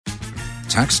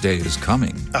Tax day is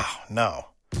coming. Oh, no.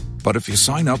 But if you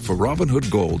sign up for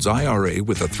Robinhood Gold's IRA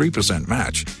with a 3%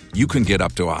 match, you can get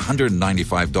up to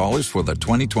 $195 for the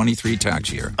 2023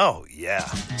 tax year. Oh, yeah.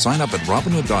 Sign up at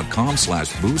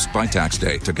Robinhood.com/boost by tax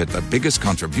day to get the biggest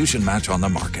contribution match on the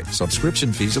market.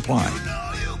 Subscription fees apply.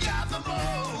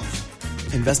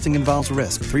 Investing involves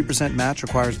risk. 3% match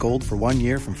requires gold for 1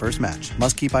 year from first match.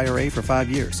 Must keep IRA for 5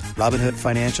 years. Robinhood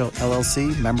Financial,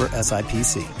 LLC, member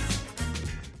SIPC.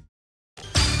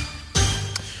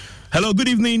 Hello, good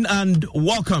evening, and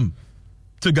welcome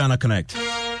to Ghana Connect.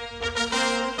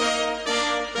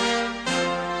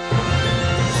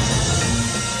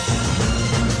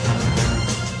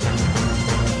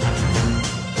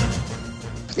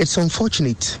 It's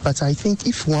unfortunate, but I think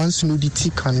if one's nudity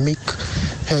can make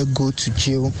her go to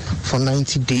jail for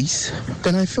 90 days,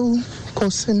 then I feel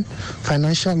causing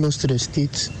financial loss to the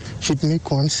state should make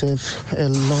oneself a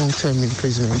long-term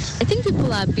imprisonment. I think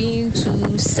people are being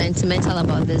too sentimental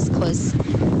about this because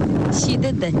she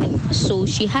did the thing, so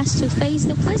she has to face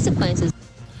the consequences.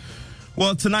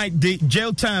 Well, tonight, the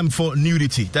jail term for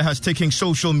nudity that has taken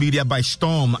social media by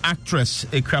storm. Actress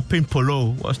Ekrapin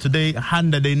Polo was today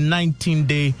handed a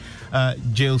 19-day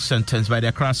jail sentence by the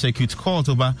Accra Circuit Court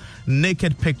over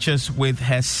naked pictures with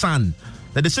her son.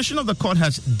 The decision of the court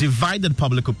has divided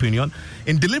public opinion.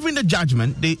 In delivering the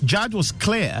judgment, the judge was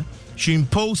clear. She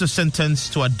imposed a sentence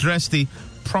to address the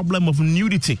problem of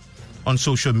nudity on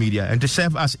social media and to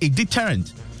serve as a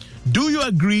deterrent. Do you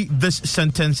agree this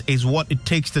sentence is what it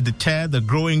takes to deter the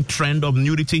growing trend of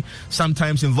nudity,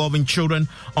 sometimes involving children,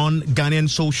 on Ghanaian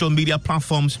social media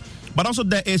platforms? But also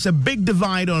there is a big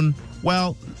divide on,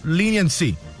 well,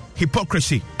 leniency,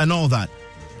 hypocrisy, and all that.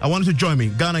 I want you to join me,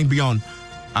 Ghana and Beyond,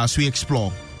 as we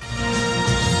explore.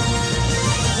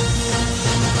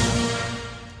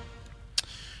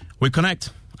 We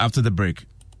connect after the break.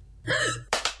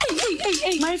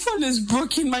 Hey, my phone is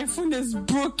broken.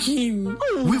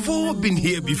 We've all been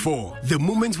here before. The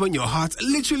moment when your heart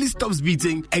literally stops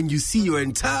beating and you see your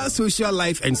entire social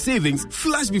life and savings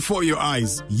flash before your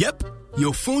eyes. Yep.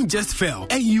 Your phone just fell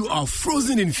and you are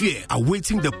frozen in fear,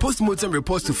 awaiting the post-mortem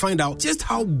reports to find out just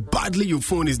how badly your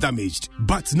phone is damaged.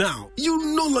 But now,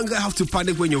 you no longer have to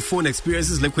panic when your phone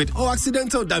experiences liquid or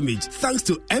accidental damage thanks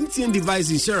to MTN Device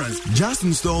Insurance. Just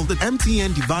install the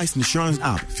MTN Device Insurance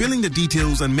app, fill in the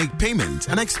details and make payments,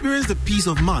 and experience the peace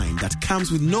of mind that comes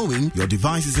with knowing your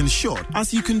device is insured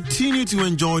as you continue to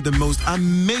enjoy the most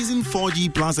amazing 4G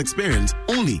Plus experience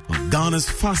only on Ghana's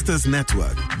fastest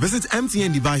network. Visit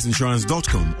MTNDeviceInsurance.com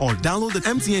or download the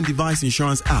MTN Device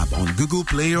Insurance app on Google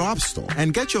Play or App Store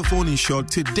and get your phone insured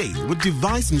today with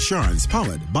Device Insurance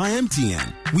powered by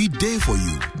MTN. We there for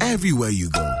you everywhere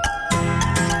you go.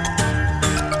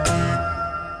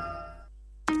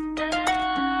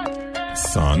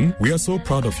 Son, we are so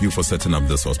proud of you for setting up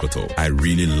this hospital. I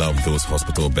really love those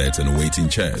hospital beds and waiting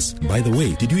chairs. By the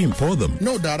way, did you import them?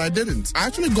 No, Dad, I didn't. I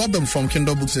actually got them from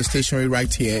Kindle Books and Stationery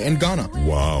right here in Ghana.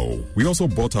 Wow. We also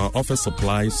bought our office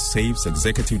supplies, safes,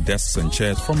 executive desks and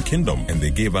chairs from Kingdom, and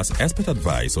they gave us expert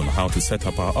advice on how to set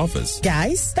up our office.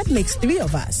 Guys, that makes 3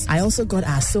 of us. I also got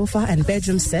our sofa and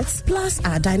bedroom sets, plus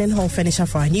our dining hall furniture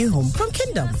for our new home from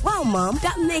Kingdom. Wow, Mom,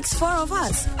 that makes 4 of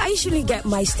us. I usually get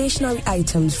my stationery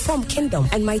items from Kingdom.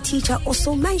 And my teacher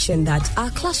also mentioned that our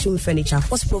classroom furniture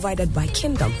was provided by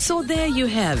Kingdom. So there you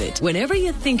have it. Whenever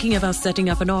you're thinking about setting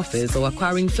up an office or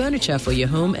acquiring furniture for your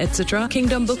home, etc.,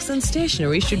 Kingdom Books and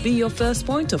Stationery should be your first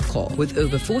point of call. With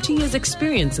over 40 years'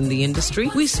 experience in the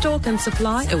industry, we stock and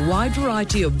supply a wide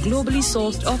variety of globally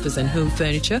sourced office and home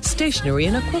furniture, stationery,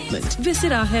 and equipment.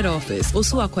 Visit our head office,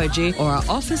 Osu Akwaje, or our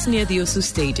office near the Osu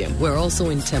Stadium. We're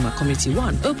also in Tema Community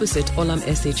 1, opposite Olam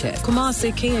SHS,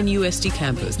 Kumasi KNUST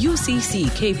campus, UCC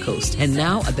Cape Coast, and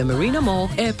now at the Marina Mall,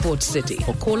 Airport City.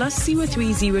 Or call us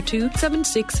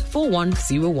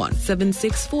 0302-764101,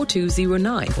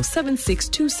 764209, or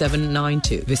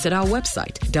 762792. Visit our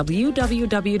website,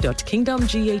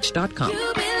 www.kingdomgh.com.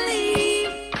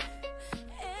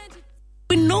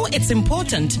 We know it's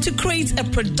important to create a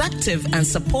productive and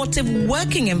supportive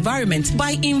working environment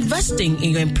by investing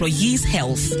in your employees'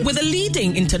 health. With a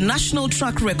leading international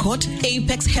track record,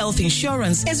 Apex Health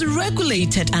Insurance is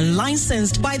regulated and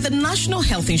licensed by the National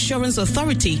Health Insurance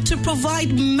Authority to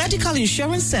provide medical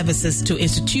insurance services to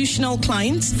institutional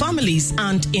clients, families,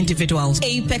 and individuals.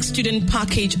 Apex Student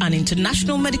Package and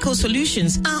International Medical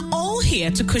Solutions are all here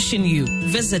to cushion you.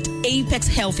 Visit Apex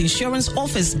Health Insurance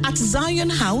Office at Zion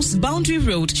House, Boundary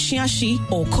Road, Shiashi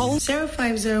or call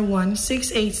 0501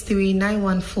 683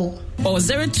 914 or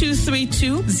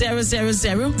 0232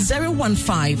 000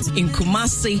 015. In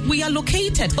Kumasi, we are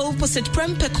located opposite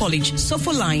Prempeh College,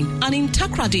 Sofo Line, and in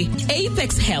Takrady,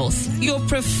 Apex Health, your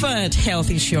preferred health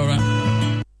insurer.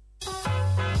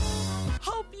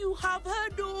 Hope you have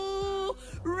heard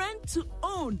rent to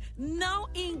own now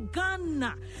in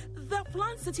Ghana. The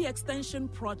Plan City Extension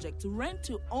Project, rent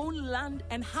to own land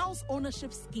and house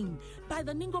ownership scheme by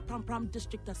the Ningo Prampram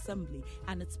District Assembly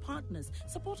and its partners,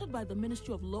 supported by the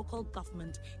Ministry of Local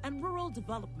Government and Rural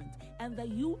Development and the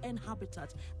UN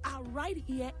Habitat, are right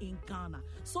here in Ghana.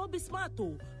 So be smart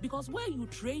though, because where you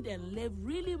trade and live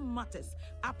really matters.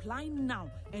 Apply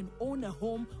now and own a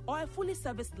home or a fully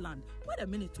serviced land. Wait a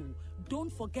minute too.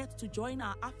 Don't forget to join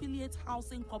our affiliate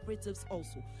housing cooperatives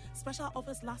also. Special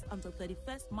offers last until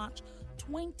 31st March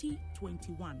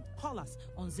 2021. Call us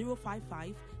on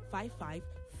 055 55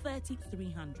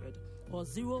 3300 or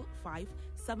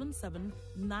 0577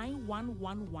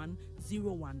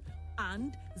 911101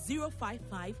 and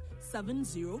 055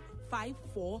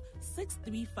 7054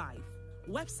 635.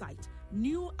 Website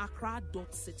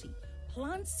newaccra.city.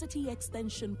 Plan City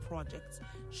Extension Project,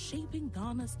 shaping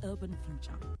Ghana's urban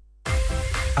future.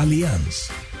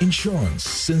 Allianz Insurance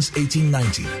since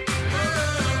 1890.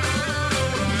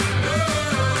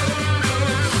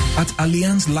 At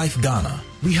Allianz Life Ghana,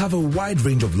 we have a wide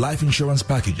range of life insurance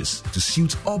packages to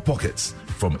suit all pockets,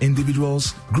 from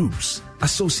individuals, groups,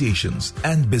 associations,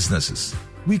 and businesses.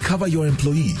 We cover your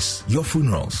employees, your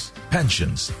funerals,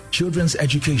 pensions, children's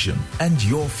education, and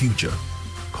your future.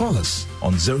 Call us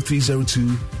on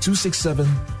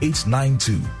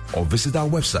 0302-267-892 or visit our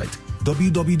website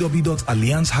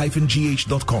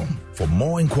www.allianz-gh.com for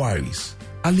more inquiries.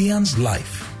 Allianz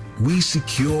Life. We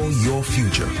secure your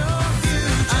future.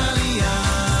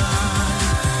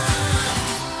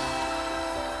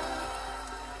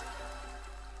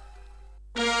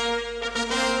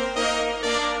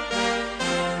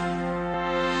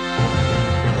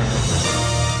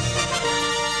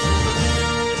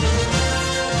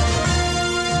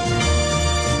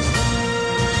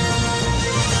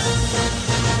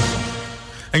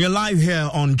 And you're live here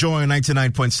on Joy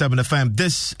 99.7 FM.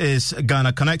 This is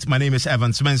Ghana Connect. My name is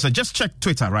Evan Spencer. Just check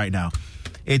Twitter right now.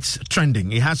 It's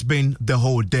trending. It has been the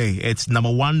whole day. It's number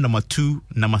 1, number 2,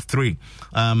 number 3.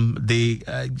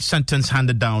 The sentence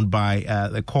handed down by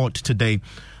the court today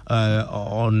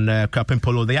on Krapin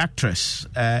Polo, the actress.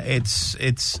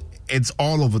 It's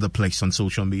all over the place on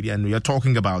social media, and we are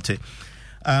talking about it.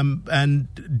 And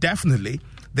definitely,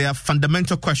 there are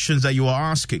fundamental questions that you are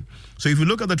asking. So if you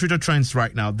look at the Twitter trends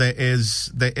right now, there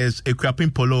is a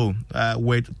Krapin Polo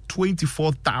with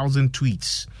 24,000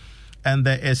 tweets. And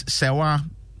there is Sewa,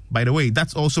 by the way,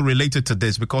 that's also related to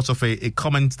this because of a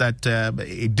comment that,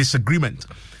 a disagreement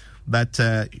that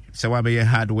Sewa Beye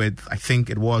had with, I think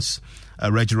it was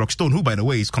Reggie Rockstone, who, by the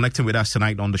way, is connecting with us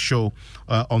tonight on the show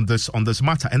on this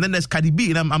matter. And then there's Cardi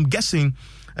B, and I'm guessing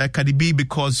Cardi B,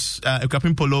 because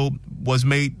Krapin Polo was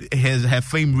made, her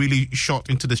fame really shot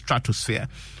into the stratosphere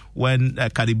when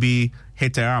Cardi B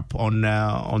hit her up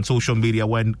on social media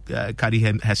when Cardi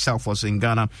herself was in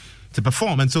Ghana to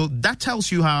perform. And so that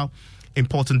tells you how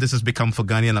important this has become for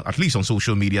Ghanaians, at least on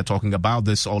social media, talking about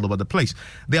this all over the place.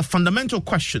 There are fundamental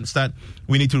questions that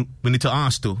we need to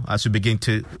ask to as we begin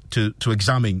to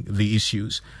examine the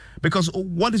issues. Because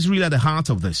what is really at the heart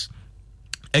of this?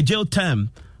 A jail term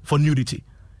for nudity,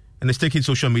 and it's taking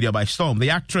social media by storm. The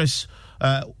actress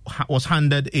was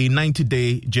handed a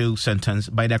 90-day jail sentence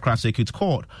by the Accra Circuit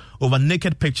Court over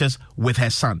naked pictures with her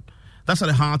son. That's at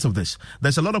the heart of this.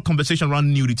 There's a lot of conversation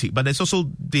around nudity, but there's also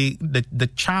the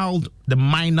child, the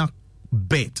minor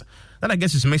bit that I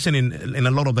guess is missing in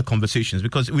a lot of the conversations,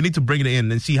 because we need to bring it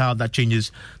in and see how that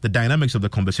changes the dynamics of the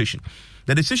conversation.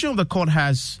 The decision of the court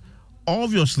has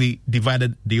obviously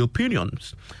divided the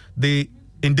opinions.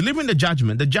 In delivering the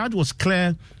judgment, the judge was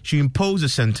clear. She imposed a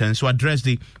sentence to address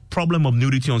the problem of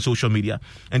nudity on social media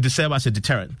and to serve as a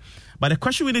deterrent. But the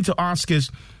question we need to ask is,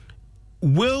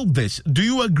 do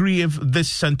you agree if this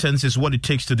sentence is what it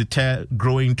takes to deter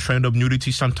growing trend of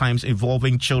nudity, sometimes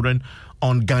involving children,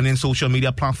 on Ghanaian social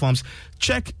media platforms?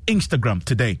 Check Instagram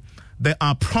today. There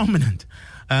are prominent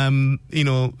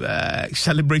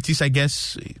celebrities, I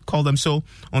guess, call them so,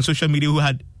 on social media who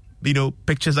had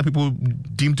pictures that people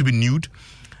deemed to be nude,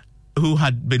 who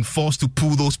had been forced to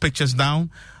pull those pictures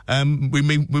down. We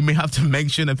may have to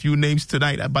mention a few names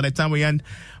tonight by the time we end,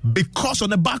 because on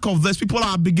the back of this, people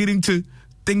are beginning to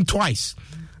think twice.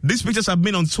 These pictures have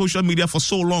been on social media for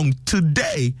so long.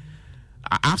 Today,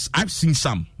 I've seen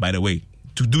some, by the way,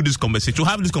 to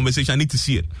have this conversation, I need to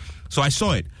see it. So I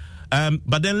saw it.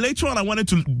 But then later on, I wanted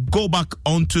to go back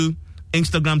onto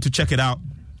Instagram to check it out.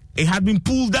 It had been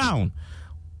pulled down.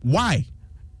 Why?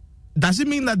 Does it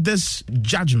mean that this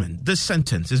judgment, this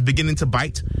sentence is beginning to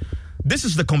bite? This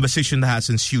is the conversation that has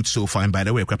ensued so far. And by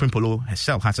the way, Krapin Polo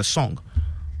herself has a song.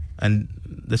 And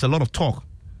there's a lot of talk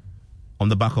on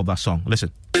the back of that song.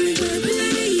 Listen.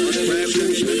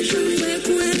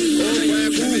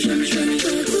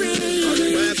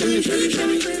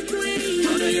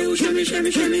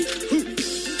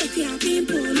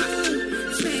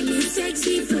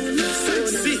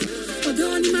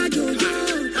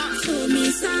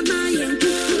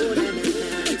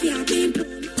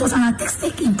 It was an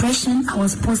artistic impression I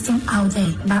was posting out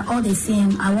there, but all the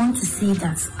same, I want to say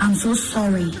that I'm so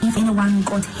sorry if anyone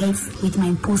got hurt with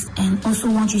my post, and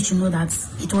also want you to know that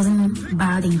it wasn't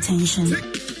bad intention.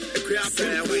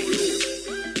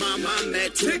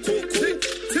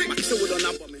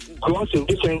 Cross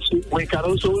indifference, we can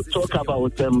also talk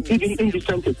about even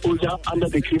indecent exposure under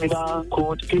the criminal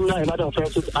code, criminal and other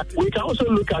offences. We can also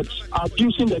look at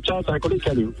abusing the child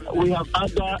psychologically. We have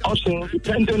other options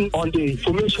depending on the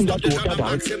information that we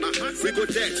gather. We go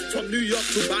dead from New York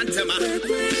to Bantama.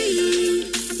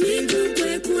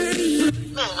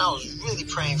 Man, I was really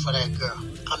praying for that girl.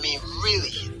 I mean,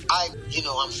 really.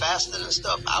 I'm fasting and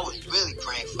stuff. I was really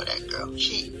praying for that girl.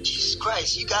 Jesus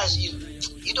Christ, you guys,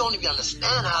 you don't even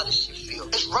understand how this shit feels.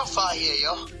 It's rough out here,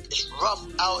 yo. It's rough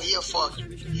out here for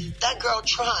that girl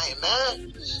trying,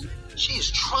 man. She is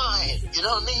trying, you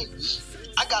know what I mean?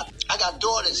 I got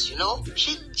daughters, you know?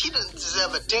 She doesn't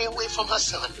deserve a day away from her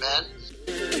son, man.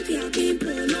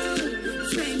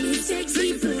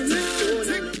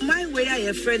 My way I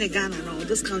have friend in Ghana now,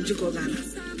 this country called Ghana.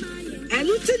 And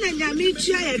Lieutenant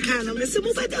Yamichi, I can't, I said,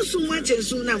 move better so much and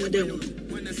soon now with them.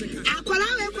 I'm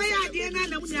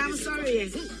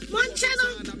sorry. One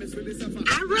channel,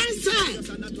 I rise,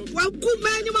 well, good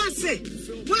man, you must say.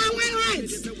 Well,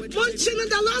 right. One channel,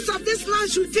 the loss of this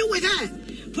land should deal with her.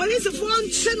 Police of one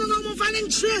channel, no finding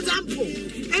tree example.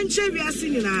 And we are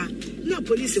singing no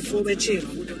police for a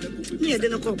channel. Near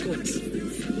the court.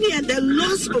 Near the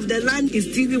loss of the land is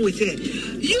dealing with her.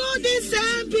 You, these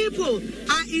same people,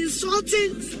 are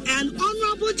insulting an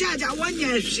honorable judge at 1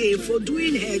 year for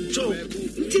doing her job.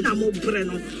 Tina mo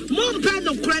breno. Mo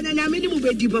breno krana na mini mo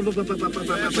be di ba.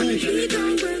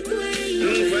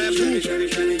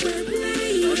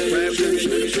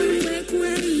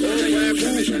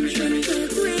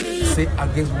 Say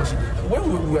against Washington. When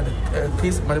we were at the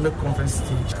case management conference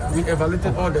stage, we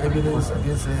evaluated all the evidence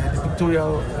against the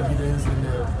pictorial evidence and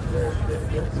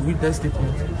the witness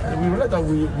statement, and we realized that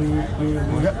we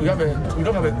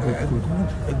don't have a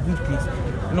good case.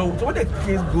 You know, so when the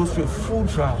case goes to a full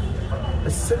trial,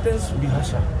 the sentence will be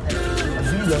harsher.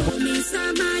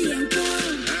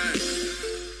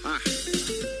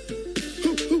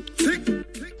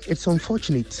 It's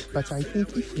unfortunate, but I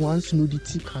think if one's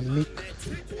nudity can make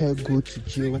her go to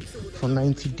jail for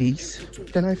 90 days,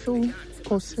 then I feel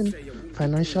causing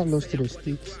financial loss to the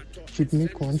state should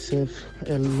make oneself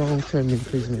a long-term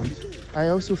imprisonment. I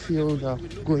also feel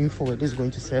that going forward, this is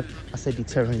going to serve as a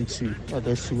deterrent to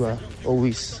others who are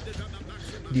always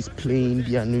displaying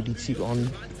their nudity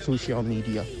on social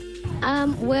media.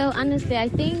 Well, honestly, I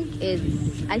think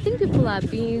people are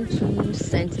being too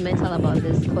sentimental about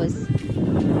this because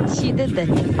she did the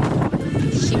thing.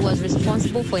 She was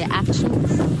responsible for her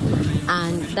actions,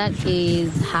 and that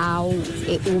is how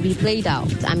it will be played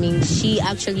out. I mean, she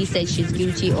actually said she's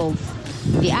guilty of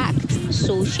the act,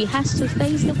 so she has to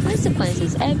face the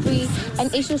consequences.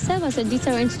 And it should serve as a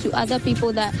deterrent to other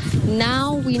people that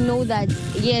now we know that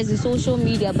yes, it's social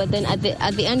media, but then at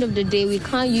the end of the day, we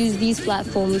can't use these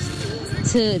platforms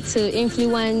to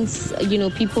influence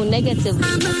people negatively.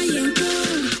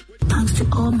 Thanks to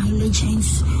all my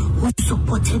legends who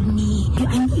supported me.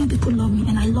 I know you people love me,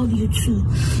 and I love you too.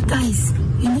 Guys,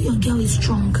 you know your girl is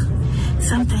strong.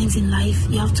 Sometimes in life,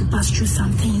 you have to pass through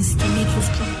some things to make you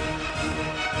strong.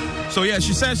 So yeah,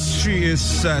 she says she is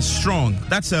strong.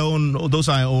 That's her own. Those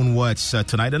are her own words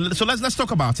tonight. And so let's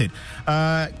talk about it.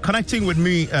 Connecting with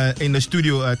me in the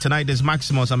studio tonight is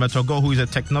Maximus Ametogo, who is a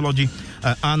technology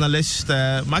analyst.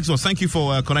 Maximus, thank you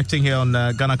for connecting here on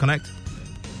Ghana Connect.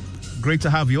 Great to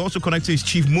have you. Also connected is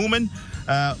Chief Moomin.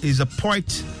 Is a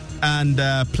poet and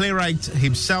playwright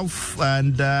himself,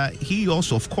 and he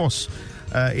also, of course,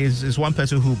 is one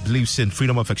person who believes in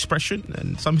freedom of expression.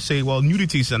 And some say, well,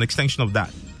 nudity is an extension of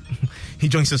that. He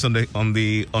joins us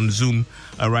on Zoom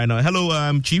right now.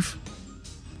 Hello, Chief.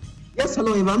 Yes,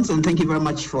 hello, Evans, and thank you very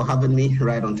much for having me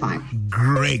right on time.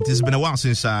 Great. It's been a while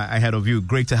since I heard of you.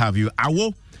 Great to have you.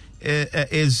 Awo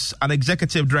is an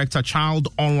executive director, Child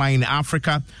Online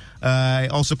Africa.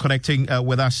 Also connecting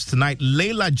with us tonight,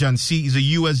 Leila Jansi is a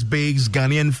US-based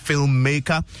Ghanaian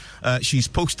filmmaker. She's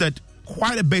posted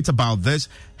quite a bit about this.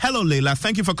 Hello, Leila.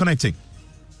 Thank you for connecting.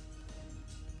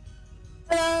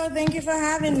 Hello. Thank you for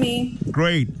having me.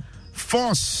 Great.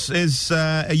 Foss is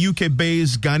a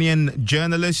UK-based Ghanaian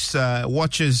journalist.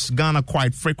 Watches Ghana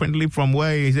quite frequently from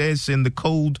where he is in the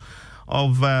cold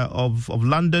of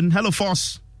London. Hello,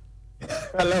 Foss.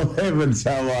 Hello, Evans.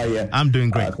 How are you? I'm doing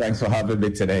great. Thanks for having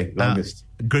me today. Longest.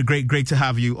 Great to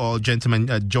have you all, gentlemen,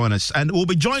 join us. And we'll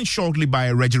be joined shortly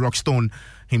by Reggie Rockstone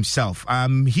himself.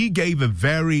 He gave a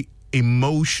very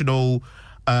emotional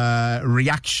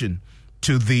reaction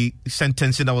to the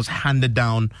sentencing that was handed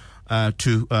down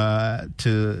to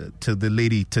the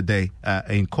lady today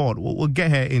in court. We'll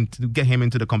get him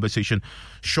into the conversation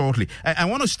shortly. I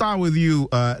want to start with you,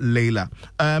 Leila.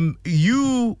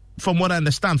 You, from what I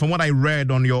understand, from what I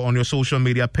read on your social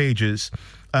media pages,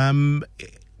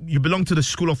 you belong to the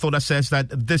school of thought that says that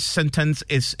this sentence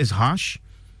is harsh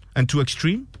and too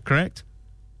extreme. Correct?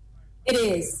 It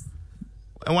is.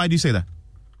 And why do you say that?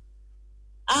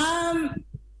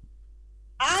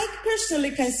 I personally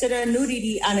consider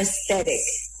nudity anesthetic.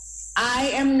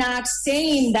 I am not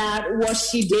saying that what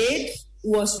she did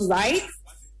was right?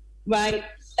 I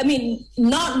mean,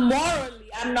 not morally.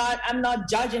 I'm not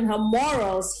judging her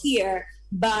morals here,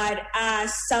 but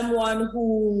as someone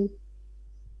who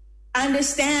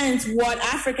understands what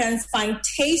Africans find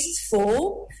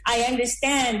tasteful, I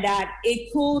understand that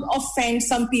it could offend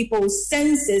some people's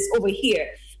senses over here.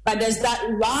 But does that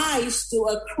rise to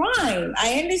a crime?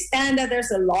 I understand that there's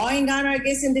a law in Ghana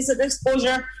against indecent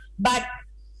exposure, but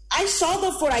I saw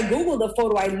the photo, I Googled the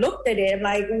photo, I looked at it, I'm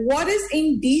like, what is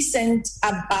indecent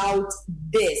about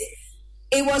this?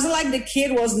 It wasn't like the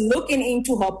kid was looking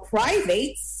into her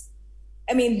privates.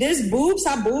 I mean, these boobs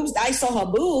are boobs. I saw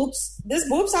her boobs. These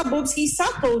boobs are boobs he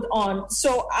suckled on.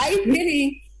 So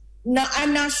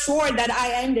I'm not sure that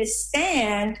I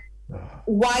understand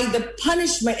why the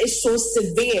punishment is so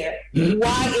severe.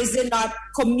 Why is it not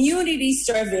community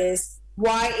service?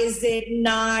 Why is it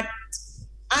not,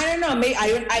 I don't know,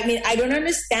 I don't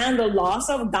understand the laws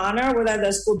of Ghana, whether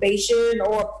there's probation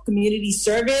or community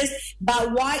service,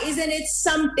 but why isn't it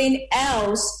something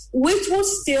else which will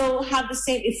still have the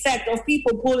same effect of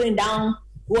people pulling down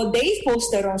what they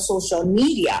posted on social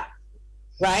media,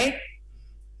 right?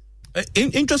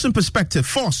 Interesting perspective.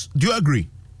 Foss, do you agree?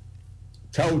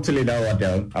 Totally no, I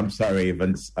don't. I'm sorry,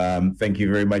 Evans. Thank you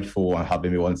very much for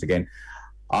having me once again.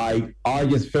 I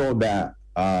just feel that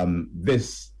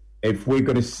if we're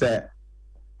going to set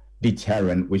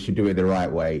deterrent, we should do it the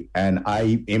right way. And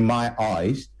in my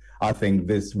eyes, I think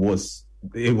it was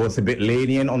a bit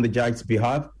lenient on the judge's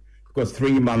behalf, because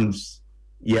 3 months,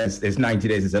 yes, it's 90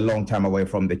 days. It's a long time away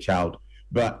from the child.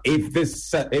 But if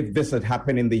this had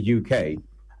happened in the UK,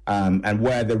 and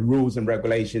where the rules and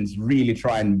regulations really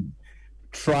try and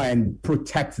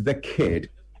protect the kid,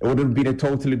 it would have been a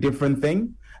totally different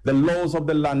thing. The laws of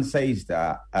the land says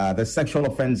that the Sexual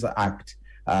Offence Act,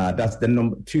 that's the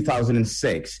number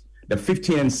 2006, the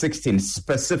 15 and 16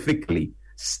 specifically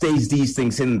states these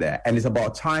things in there. And it's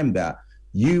about time that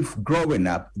youth growing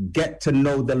up get to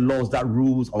know the laws that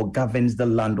rules or governs the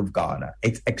land of Ghana.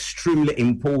 It's extremely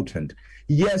important.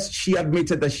 Yes, she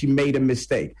admitted that she made a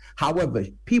mistake. However,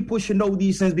 people should know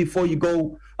these things before you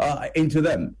go into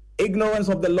them. Ignorance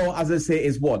of the law, as I say,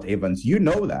 is what, Evans? You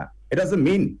know that. It doesn't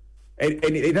mean,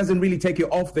 it doesn't really take you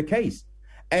off the case.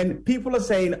 And people are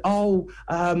saying, how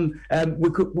many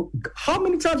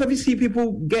times have you seen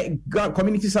people get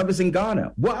community service in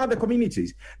Ghana? What are the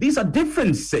communities? These are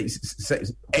different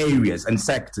areas and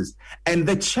sectors. And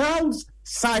the child's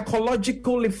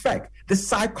psychological effect, the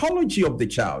psychology of the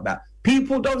child that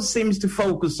people don't seem to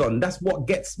focus on, that's what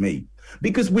gets me.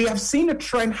 Because we have seen a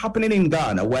trend happening in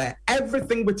Ghana where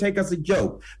everything we take as a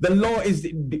joke. The law is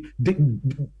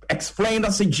explained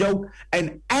as a joke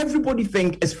and everybody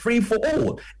thinks it's free for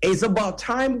all. It's about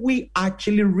time we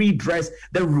actually redress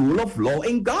the rule of law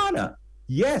in Ghana.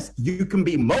 Yes, you can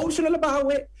be emotional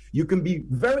about it. You can be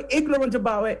very ignorant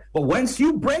about it. But once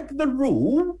you break the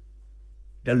rule,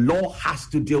 the law has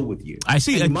to deal with you. I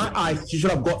see. And in my eyes, you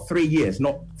should have got 3 years,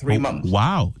 not 3 months.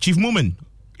 Wow. Chief Moomin,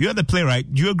 you're the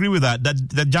playwright. Do you agree with that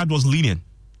the judge was lenient?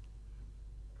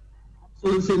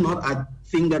 Absolutely not. I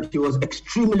think that he was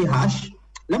extremely harsh.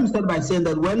 Let me start by saying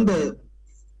that when the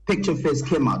picture first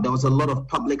came out, there was a lot of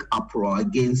public uproar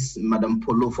against Madame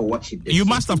Polo for what she did. You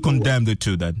must have condemned it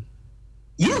too, then.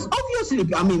 Yes,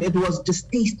 obviously. I mean, it was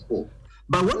distasteful.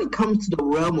 But when it comes to the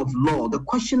realm of law, the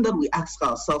question that we ask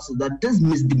ourselves is that this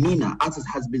misdemeanor, as it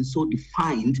has been so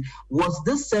defined, was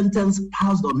this sentence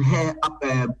passed on her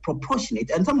proportionate?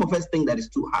 And some of us think that is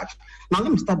too harsh. Now,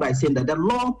 let me start by saying that the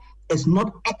law is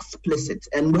not explicit,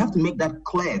 and we have to make that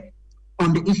clear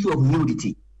on the issue of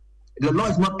nudity. The law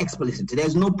is not explicit.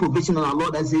 There's no provision in our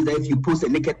law that says that if you post a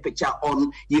naked picture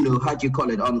on,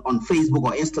 on Facebook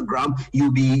or Instagram,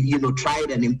 you'll be,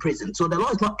 tried and imprisoned. So the law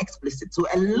is not explicit. So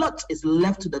a lot is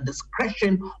left to the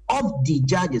discretion of the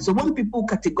judges. So when people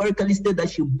categorically state that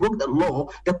she broke the law,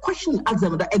 the question asks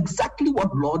them that exactly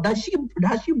what law has she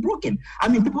broken? I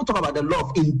mean, people talk about the law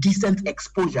of indecent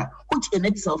exposure, which in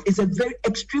itself is a very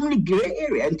extremely gray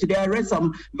area. And today I read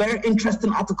some very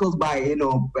interesting articles by,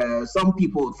 some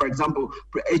people, for example,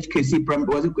 HKC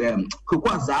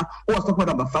Kukwaza, who was talking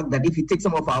about the fact that if you take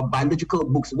some of our biological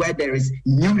books where there is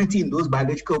nudity in those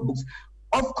biological books,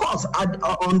 of course,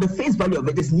 on the face value of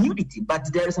it is nudity, but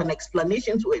there is an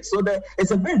explanation to it. So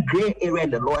it's a very gray area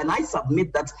in the law, and I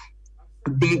submit that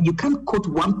you can't quote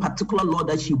one particular law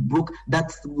that she broke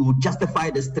that will justify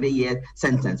this 3-year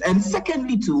sentence. And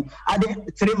secondly, to add a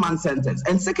 3-month sentence.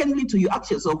 And secondly, to you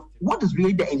ask yourself, what is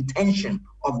really the intention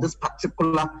of this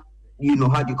particular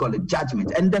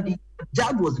judgment? And that the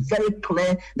judge was very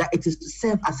clear that it is to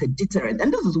serve as a deterrent.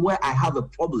 And this is where I have a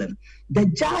problem. The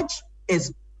judge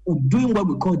is doing what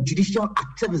we call judicial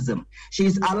activism. She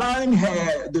is allowing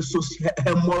her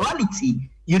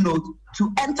morality, to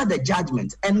enter the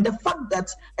judgment. And the fact that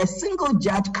a single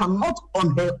judge cannot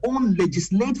on her own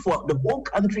legislate for the whole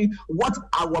country what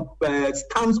our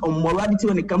stance on morality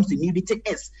when it comes to nudity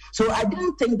is. So I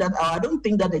don't think that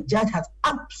the judge has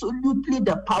absolutely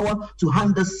the power to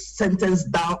hand this sentence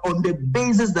down on the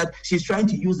basis that she's trying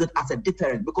to use it as a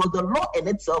deterrent, because the law in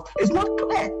itself is not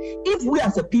clear. If we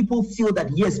as a people feel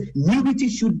that yes, nudity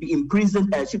should be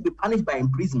should be punished by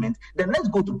imprisonment, then let's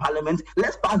go to Parliament,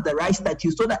 let's pass the right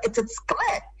statute so that it's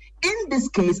clear. In this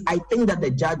case, I think that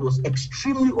the judge was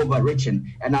extremely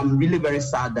overreaching, and I'm really very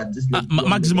sad that this.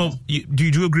 Maximo, do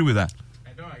you agree with that?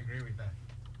 I don't agree with that.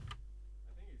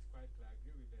 I think it's quite clear. I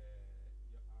agree with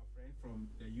our friend from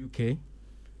the UK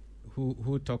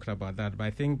who talked about that, but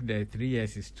I think the 3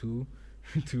 years is too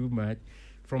much.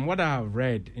 From what I have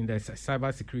read in the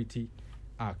Cybersecurity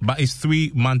Act, but is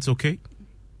 3 months okay?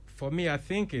 For me, I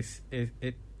think it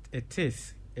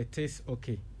is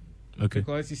okay. Okay.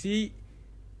 Because you see,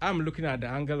 I'm looking at the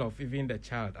angle of even the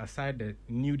child, aside the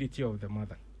nudity of the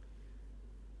mother.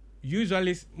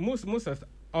 Usually, most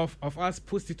of us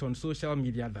post it on social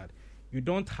media that you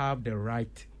don't have the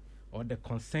right or the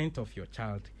consent of your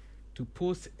child to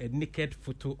post a naked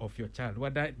photo of your child,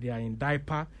 whether they are in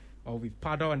diaper or with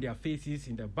powder on their faces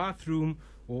in the bathroom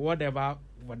or whatever,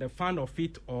 for the fun of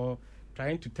it, or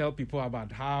trying to tell people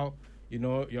about how,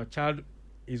 your child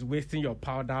is wasting your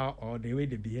powder or the way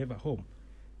they behave at home.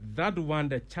 That one,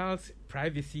 the child's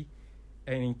privacy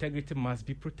and integrity must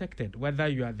be protected, whether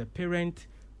you are the parent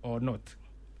or not.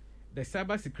 The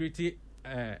Cybersecurity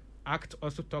Act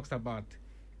also talks about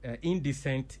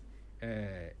indecent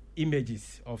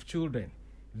images of children.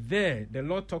 There, the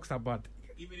law talks about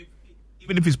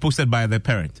even if it's posted by the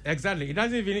parent. Exactly, it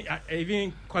doesn't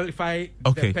even qualify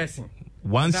the person.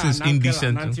 Once it's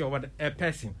indecent, or a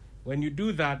person. When you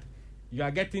do that, you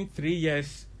are getting 3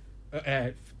 years,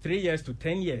 3 years to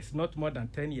 10 years, not more than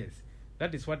 10 years.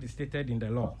 That is what is stated in the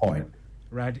law.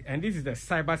 Right? And this is the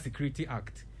Cybersecurity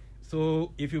Act.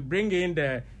 So if you bring in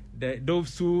the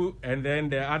DOVSU and then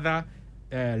the other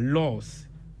laws,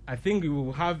 I think we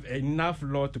will have enough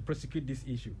law to prosecute this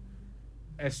issue.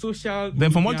 Then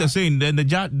from what you're saying, then the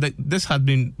judge, this has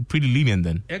been pretty lenient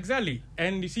then. Exactly.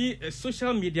 And you see,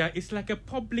 social media is like a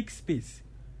public space.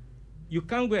 You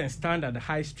can't go and stand at the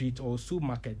high street or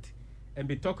supermarket and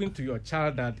be talking to your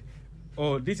child that,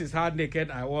 oh, this is how naked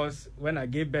I was when I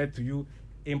gave birth to you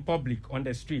in public on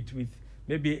the street with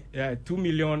maybe 2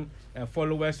 million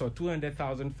followers or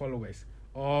 200,000 followers,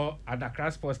 or at the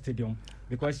Accra Sports Stadium,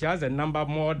 because she has a number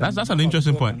more than... That's an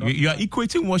interesting point. You are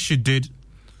equating what she did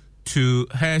to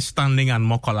her standing and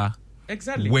Mokola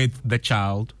with the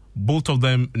child, both of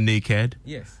them naked.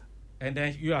 Yes. And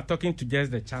then you are talking to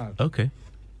just the child. Okay.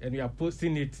 And you are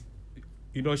posting it,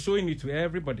 showing it to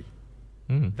everybody.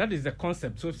 That is the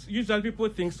concept. So usually people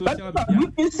think social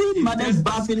media... You see mothers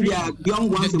bathing their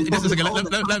young ones in public.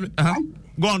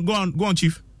 Go on,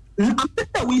 Chief. I'm saying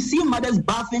that we see mothers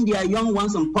bathing their young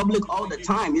ones in public all the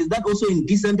time. Is that also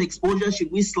indecent exposure?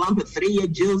 Should we slump a 3-year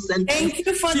jail sentence? Thank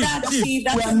you for that, Chief.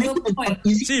 That's a good point.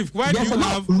 Chief, where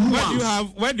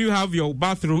do you have your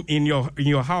bathroom in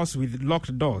your house with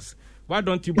locked doors? Why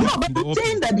don't you? No, but I'm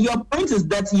saying that your point is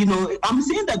that I'm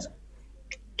saying that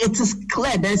it is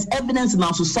clear. There's evidence in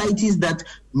our societies that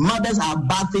mothers are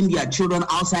bathing their children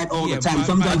outside all the time.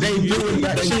 Sometimes they doing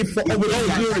that, Chief. With all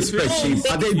due respect,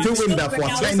 Chief, are they doing that for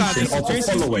attention or for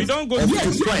following?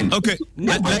 Okay.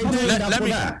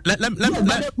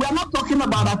 We're not talking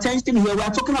about attention here. We're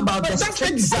talking about the. That's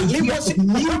exactly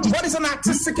what is an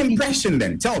artistic impression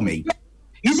then? Tell me.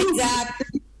 You see that?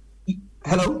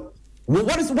 Hello. Well,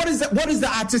 what is the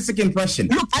artistic impression?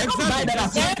 Look, I don't buy that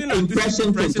artistic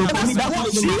impression. That's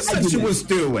what she said she was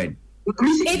doing.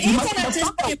 It is an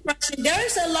artistic impression. There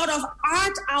is a lot of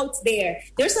art out there.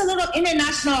 There's a lot of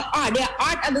international art. There are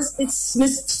art at the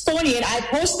Smithsonian. I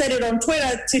posted it on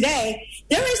Twitter today.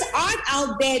 There is art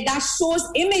out there that shows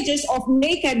images of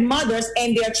naked mothers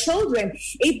and their children.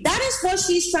 If that is what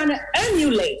she's trying to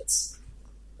emulate,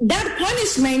 that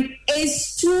punishment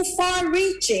is too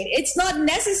far-reaching. It's not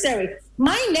necessary.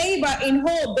 My neighbor in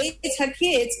Ho bathes her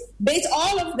kids, bathes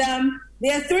all of them.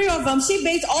 There are 3 of them. She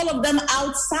bathes all of them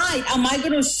outside. Am I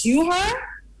going to sue her?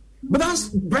 But that's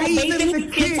bathing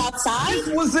the kids outside. This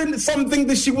wasn't something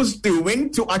that she was doing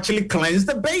to actually cleanse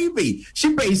the baby.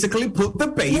 She basically put the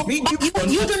baby in front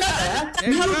you of do not her.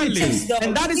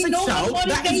 and that is a child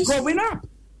that is growing up.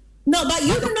 No, but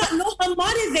you do not know her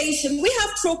motivation. We have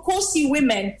Trokosi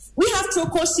women. We have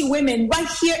Trokosi women right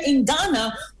here in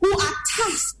Ghana who are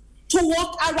tasked to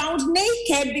walk around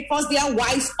naked because they are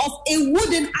wives of a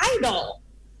wooden idol.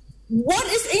 What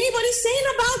is anybody saying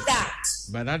about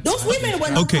that? Those women were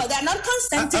not. They're not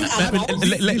consenting at all.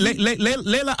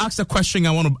 Leila asked a question.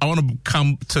 I want to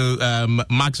come to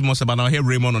Maximus about. I'll hear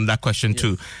Raymond on that question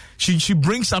too. She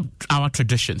brings up our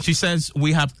tradition. She says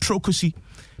we have Trokosi.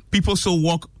 People still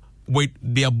walk with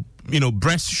their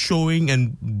breasts showing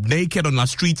and naked on the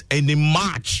streets and they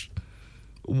march.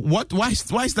 Why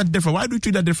is that different? Why do we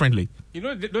treat that differently?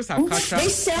 Those are cultural. They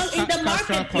sell in the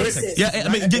marketplaces. Yeah, I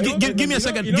mean, give me a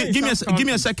second. Give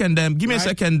me a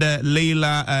second.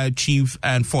 Leila, Chief,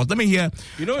 and Forth. Let me hear.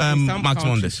 Max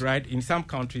on this. Right, in some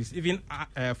countries, even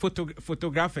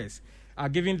photographers are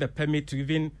given the permit to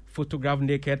even photograph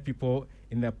naked people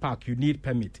in the park. You need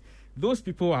permit. Those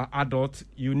people are adults.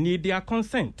 You need their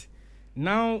consent.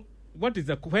 Now, where is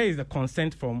the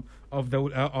consent from of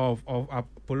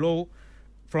Apollo?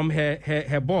 From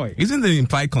her boy. Isn't the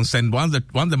implied consent once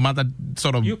the mother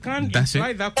sort of you can't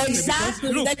imply that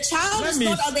exactly. Look, the child is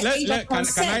not on the age of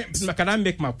consent. Can I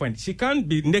make my point? She can't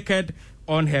be naked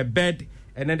on her bed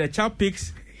and then the child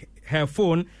picks her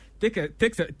phone,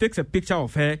 takes a picture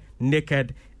of her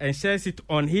naked and shares it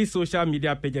on his social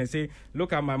media page and say,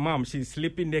 "Look at my mom, she's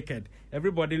sleeping naked.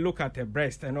 Everybody look at her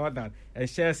breast and all that," and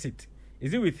shares it.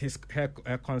 Is it with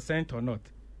her consent or not?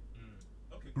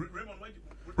 Okay.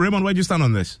 Raymond, where do you stand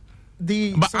on this?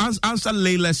 Answer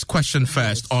Leila's question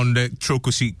first on the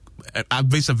Trokosi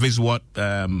vis-a-vis what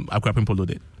Akwapim Polo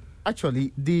did.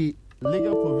 Actually, the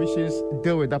legal provisions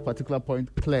deal with that particular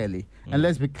point clearly. And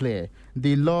let's be clear.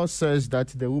 The law says that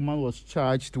the woman was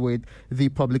charged with the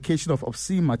publication of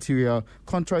obscene material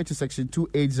contrary to Section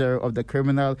 280 of the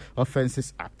Criminal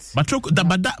Offences Act. But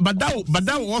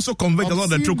that will also convert a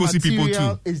lot of the Trokosi people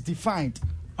too. Is defined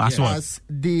as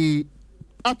the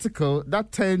article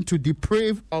that tend to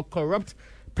deprave or corrupt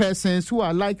persons who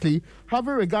are likely,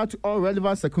 having regard to all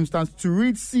relevant circumstances, to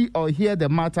read, see, or hear the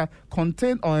matter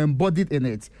contained or embodied in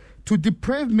it. To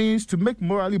deprave means to make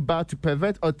morally bad, to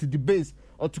pervert or to debase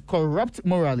or to corrupt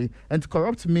morally, and to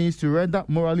corrupt means to render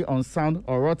morally unsound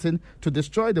or rotten, to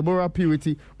destroy the moral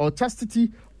purity or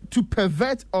chastity, to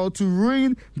pervert or to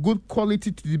ruin good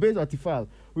quality, to debase or defile.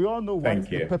 We all know what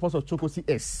the purpose of Trokosi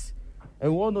is.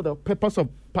 And we all know the purpose of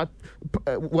what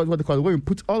they call it. When we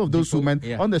put all of those women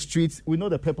on the streets, we know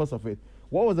the purpose of it.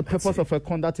 What was the purpose of her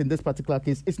conduct in this particular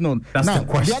case? It's known. That's now, the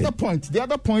question. The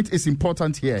other point is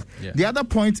important here. Yeah. The other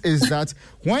point is that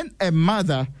when a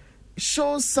mother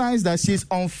shows signs that she's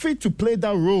unfit to play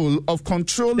that role of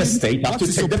controlling what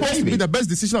is supposed to be the best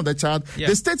decision of the child,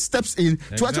 the state steps in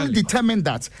to actually determine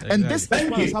that. And this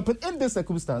has happened in this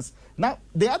circumstance. Now,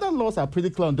 the other laws are pretty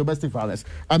clear on domestic violence.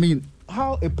 I mean,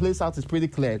 how it plays out is pretty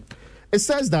clear. It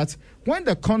says that when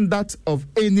the conduct of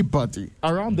anybody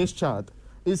around this child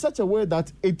in such a way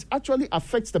that it actually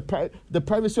affects the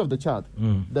privacy of the child,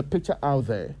 the picture out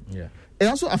there. Yeah. It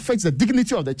also affects the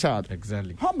dignity of the child.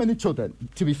 Exactly. How many children,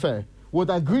 to be fair, would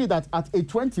agree that at age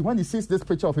 20, when he sees this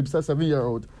picture of himself,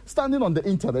 7-year-old, standing on the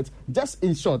internet, just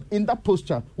in short, in that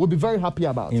posture, would be very happy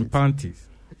about it. In panties.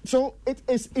 So it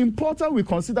is important we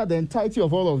consider the entirety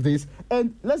of all of this.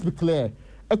 And let's be clear,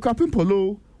 Akwapim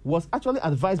Polo was actually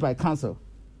advised by counsel.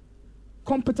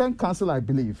 Competent counsel, I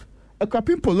believe.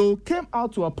 Akwapim Polo came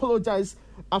out to apologize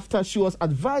after she was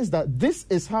advised that this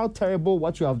is how terrible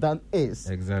what you have done is.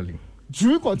 Exactly. Should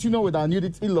we continue with our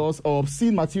nudity laws or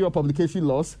obscene material publication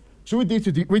laws? Should we need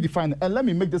to redefine? And let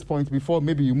me make this point before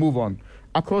maybe you move on.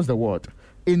 Across the world,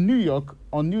 in New York,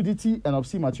 on nudity and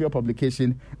obscene material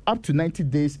publication, up to 90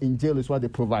 days in jail is what they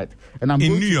provide. And I'm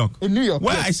in New York. Where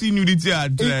yes. I see nudity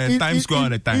at Times Square all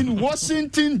the time. In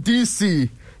Washington, D.C.,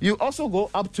 you also go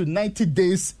up to 90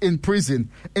 days in prison.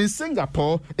 In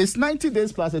Singapore, it's 90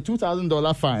 days plus a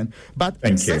 $2,000 fine. But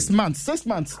 6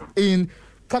 months in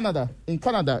Canada,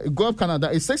 go up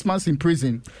Canada, is 6 months in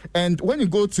prison. And when you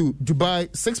go to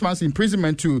Dubai, 6 months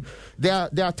imprisonment too. There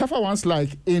are tougher ones,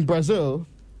 like in Brazil,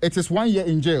 it is 1 year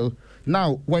in jail.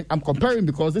 Now, when I'm comparing,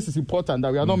 because this is important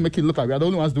that we are not making look like we are the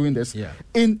only ones doing this. Yeah.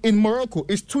 In Morocco,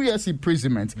 it's 2 years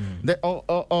imprisonment.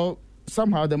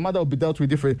 Somehow the mother will be dealt with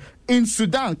different. In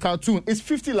Sudan, Khartoum, it's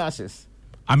 50 lashes.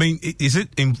 I mean, is it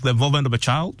in the involvement of a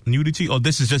child, nudity, or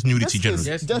this is just nudity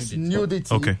generally? Just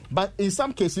nudity. Okay. But in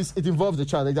some cases, it involves the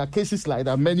child. There are cases like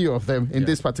that, many of them in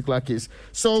this particular case.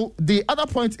 So the other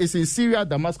point is in Syria,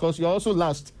 Damascus, you're also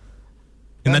last.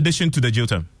 In addition to the jail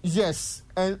term? Yes.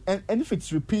 And if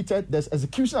it's repeated, there's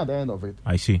execution at the end of it.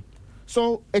 I see.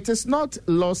 So it is not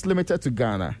laws limited to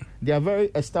Ghana. There are very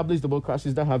established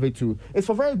democracies that have it too. It's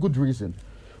for very good reason.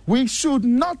 We should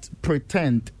not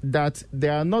pretend that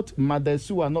there are not mothers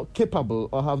who are not capable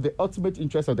or have the ultimate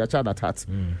interest of their child at heart.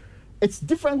 It's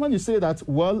different when you say that,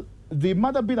 well, the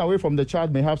mother being away from the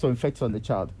child may have some effects on the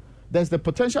child. There's the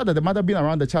potential that the mother being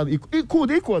around the child, it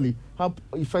could equally have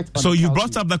effect on so the child. So you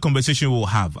brought up that conversation we'll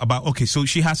have about, okay, so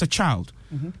she has a child.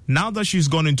 Now that she's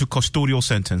gone into custodial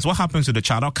sentence, what happens to the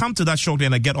child? I'll come to that shortly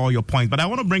and I get all your points. But I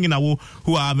want to bring in Awo,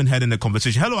 who I haven't had in the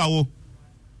conversation. Hello, Awo.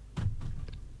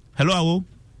 Hello, Awo.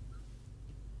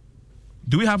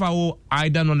 Do we have Awo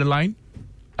Aidan on the line?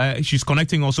 She's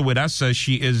connecting also with us.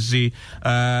 She is the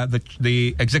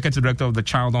executive director of the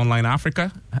Child Online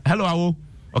Africa. Hello, Awo.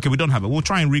 Okay, we don't have it. We'll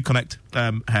try and reconnect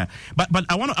her. But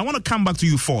I want to come back to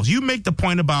you first. You make the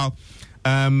point about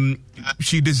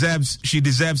she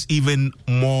deserves even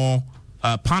more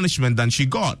punishment than she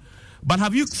got. But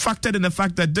have you factored in the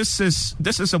fact that this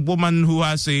is a woman who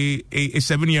has a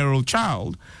 7-year-old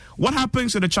child? What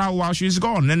happens to the child while she's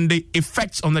gone, and the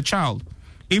effects on the child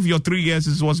if your 3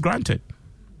 years was granted?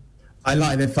 I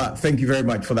like the fact. Thank you very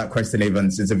much for that question,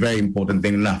 Evans. It's a very important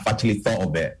thing, and I've actually thought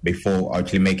of it before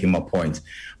actually making my point.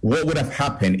 What would have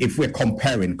happened if we're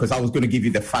comparing? Because I was going to give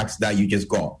you the facts that you just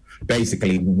got.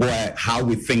 Basically, how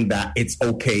we think that it's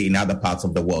okay in other parts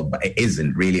of the world, but it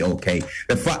isn't really okay.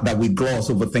 The fact that we gloss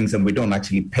over things and we don't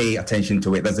actually pay attention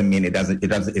to it doesn't mean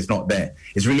it's not there.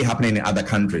 It's really happening in other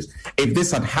countries. If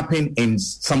this had happened in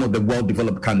some of the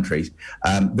well-developed countries,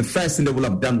 the first thing they would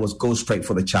have done was go straight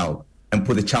for the child and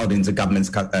put the child into government's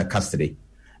custody.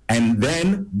 And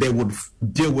then they would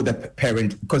deal with the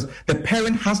parent, because the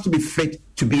parent has to be fit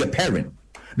to be a parent.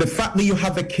 The fact that you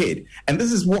have a kid, and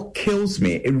this is what kills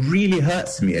me, it really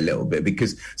hurts me a little bit,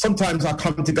 because sometimes I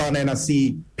come to Ghana and I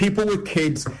see people with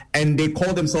kids and they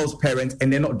call themselves parents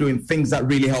and they're not doing things that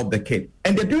really help the kid.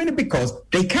 And they're doing it because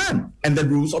they can, and the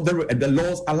rules of the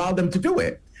laws allow them to do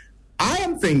it. I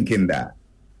am thinking that,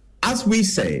 as we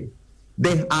say,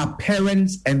 there are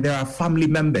parents and there are family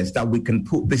members that we can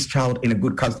put this child in a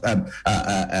good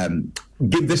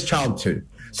give this child to,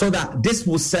 so that this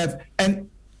will serve. And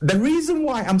the reason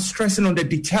why I'm stressing on the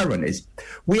deterrent is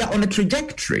we are on a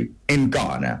trajectory in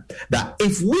Ghana that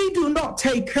if we do not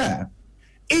take care,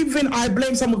 even I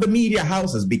blame some of the media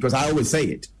houses, because I always say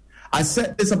it. I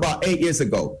said this about 8 years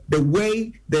ago. The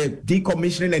way the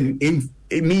decommissioning and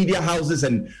in media houses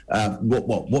and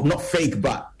not fake,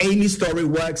 but any story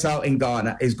works out in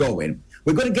Ghana is going.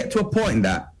 We're going to get to a point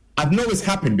that I've known it's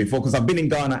happened before, because I've been in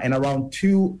Ghana, and around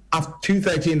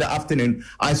 2:30 in the afternoon,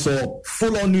 I saw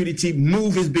full-on nudity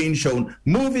movies being shown,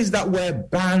 movies that were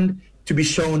banned to be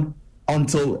shown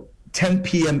until 10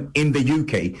 p.m. in the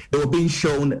UK. They were being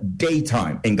shown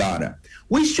daytime in Ghana.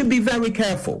 We should be very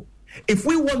careful. If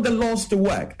we want the laws to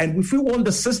work, and if we want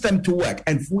the system to work,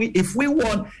 and if we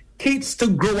want kids to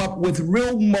grow up with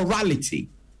real morality,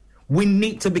 we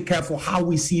need to be careful how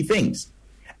we see things.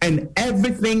 And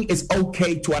everything is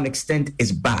okay to an extent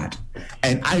is bad.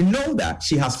 And I know that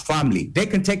she has family. They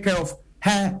can take care of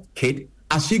her kid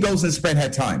as she goes and spend her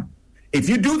time. If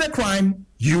you do the crime,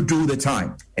 you do the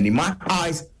time. And in my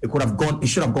eyes, it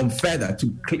should have gone further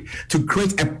to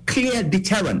create a clear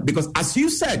deterrent. Because as you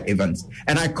said, Evans,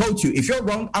 and I quote you, if you're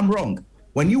wrong, I'm wrong.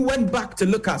 When you went back to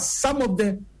look at some of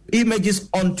the images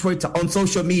on Twitter, on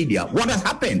social media, what has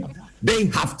happened? They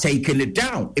have taken it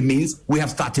down. It means we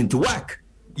have started to work.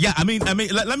 Yeah, I mean,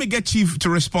 let me get Chief to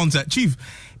respond to that. Chief,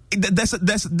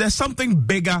 there's something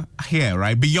bigger here,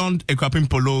 right? Beyond Ekwapim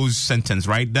Polo's sentence,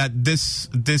 right? That this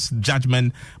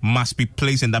judgment must be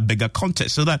placed in that bigger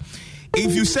context. So that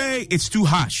if you say it's too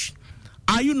harsh,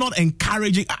 are you not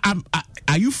encouraging?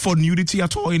 Are you for nudity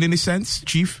at all in any sense,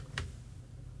 Chief?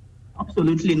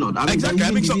 Absolutely not. I mean, exactly. I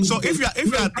mean, so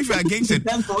if you're against it,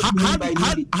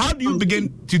 how do you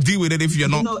begin to deal with it if you're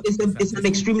not? You know, it's an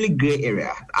extremely gray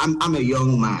area. I'm a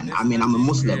young man. I mean, I'm a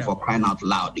Muslim for crying out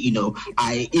loud. You know,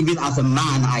 even as a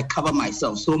man, I cover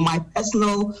myself. So my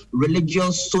personal,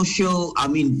 religious, social,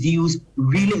 views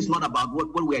really is not about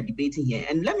what we are debating here.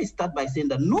 And let me start by saying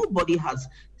that nobody has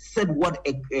said what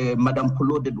Madame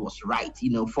Polo did was right.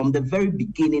 You know, from the very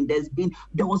beginning,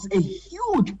 there was a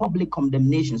huge public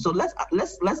condemnation. So let's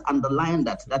underline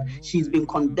that she's been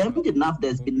condemned enough.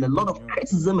 There's been a lot of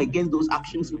criticism against those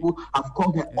actions. People have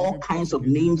called her all kinds of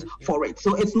names for it.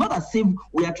 So it's not as if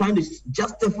we are trying to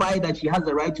justify that she has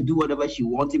the right to do whatever she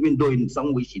wants, even though in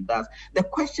some way she does. The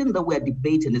question that we're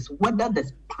debating is whether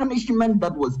the punishment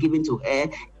that was given to her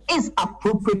is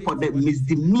appropriate for the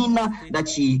misdemeanor that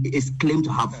she is claimed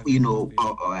to have, the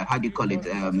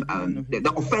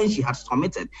offense she has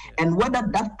committed, and whether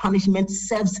that punishment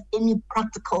serves any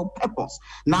practical purpose.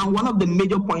 Now, one of the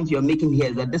major points you're making here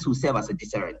is that this will serve as a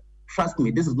deterrent. Trust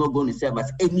me, this is not going to serve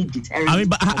as any deterrent. I mean,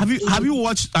 but have you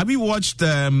watched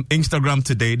Instagram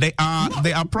today? They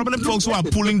are prominent folks who are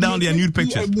pulling down their nude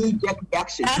pictures. A knee-jerk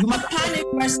reaction. A panic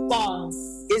response.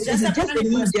 It's just a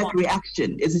knee-jerk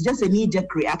reaction. It's just a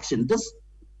knee-jerk reaction. That's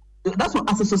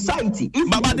what, as a society.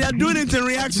 But they are doing it in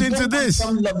reaction to this.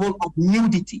 Some level of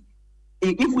nudity.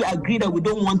 If we agree that we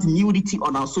don't want nudity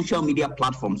on our social media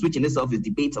platforms, which in itself is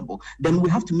debatable, then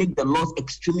we have to make the laws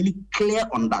extremely clear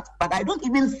on that. But I don't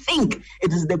even think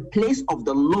it is the place of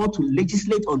the law to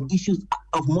legislate on issues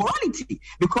of morality,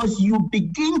 because you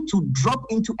begin to drop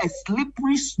into a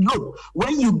slippery slope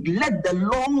when you let the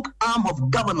long arm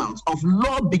of governance, of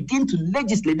law, begin to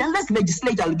legislate. Then let's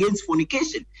legislate against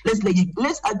fornication. Let's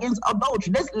legislate against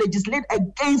adultery. Let's legislate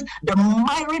against the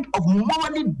myriad of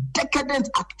morally decadent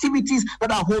activities that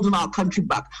are holding our country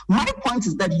back. My point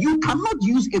is that you cannot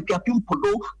use Ekwapim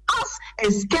Polo as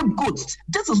a scapegoat.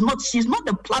 She's not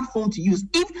the platform to use.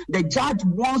 If the judge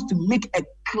wants to make a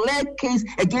clear case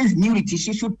against nudity,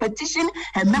 she should petition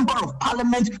a member of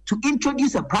parliament to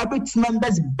introduce a private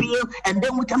member's bill, and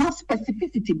then we can have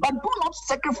specificity. But do not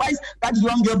sacrifice that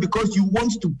young girl because you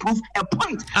want to prove a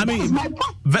point. I mean, that is my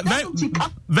point.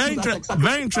 Very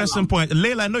interesting point.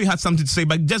 Leila, I know you had something to say,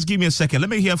 but just give me a second. Let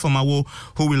me hear from Awo,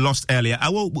 who we lost earlier.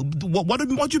 Awo,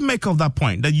 what do you make of that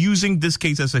point, that using this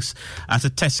case as a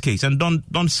test case, and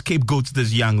don't scapegoat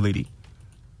this young lady?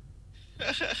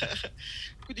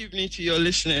 Good evening to your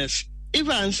listeners.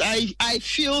 Evans, I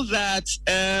feel that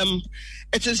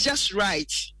it is just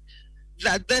right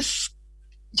that this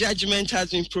judgment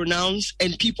has been pronounced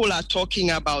and people are talking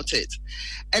about it.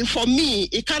 And for me,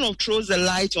 it kind of throws a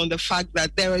light on the fact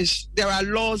that there are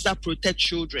laws that protect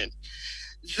children.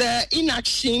 The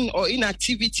inaction or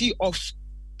inactivity of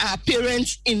our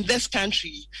parents in this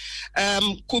country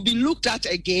could be looked at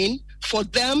again for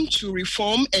them to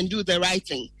reform and do the right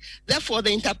thing. Therefore,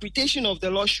 the interpretation of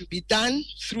the law should be done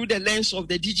through the lens of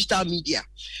the digital media.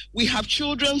 We have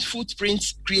children's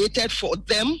footprints created for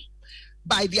them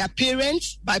by their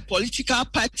parents, by political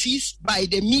parties, by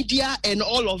the media, and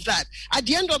all of that. At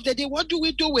the end of the day, what do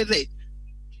we do with it?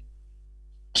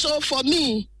 So for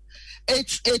me,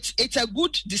 it's a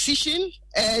good decision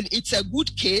and it's a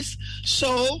good case.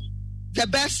 So the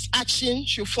best action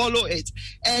should follow it.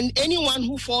 And anyone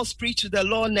who falls prey to the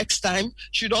law next time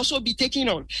should also be taken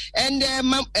on. And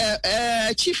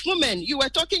Chief Woman, you were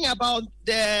talking about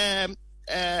the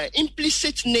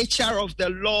implicit nature of the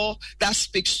law that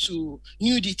speaks to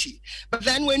nudity. But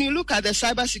then when you look at the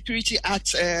Cybersecurity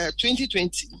Act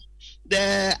 2020,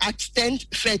 the Act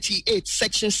 1038,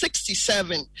 Section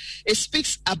 67, it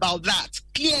speaks about that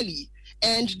clearly.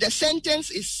 And the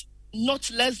sentence is not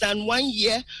less than 1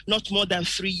 year, not more than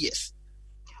 3 years.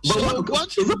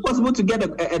 But is it possible to get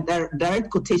a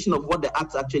direct quotation of what the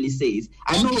Act actually says?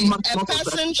 I know a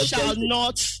person shall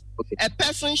not, with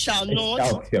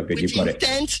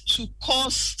intent to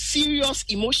cause serious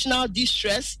emotional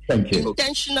distress,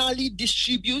 intentionally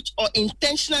distribute or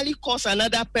intentionally cause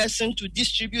another person to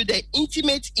distribute the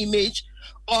intimate image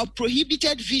or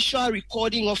prohibited visual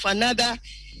recording of another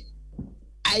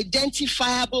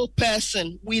identifiable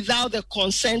person without the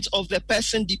consent of the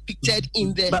person depicted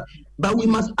in the But we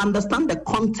must understand the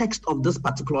context of this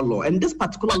particular law. And this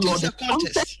particular law, the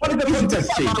context, what is the context?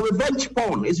 It's about revenge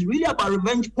porn. It's really about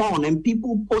revenge porn and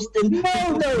people posting.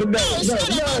 That's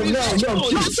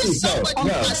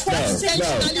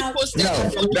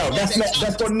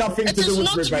got nothing to do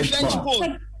with revenge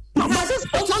porn. No, but it's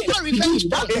not revenge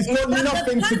porn. It's got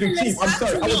nothing to do, Chief. I'm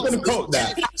sorry, I was going to quote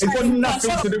that. It's got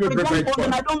nothing to do with revenge porn.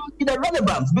 And I don't see the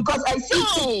relevance because I see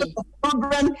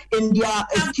children in their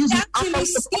excuses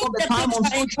all the time on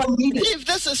social media. If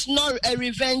this is not a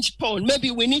revenge porn,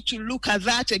 maybe we need to look at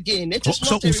that again. It is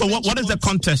so what is the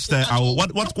contest there?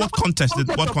 What contest?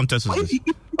 What contest is this?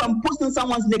 If I'm posting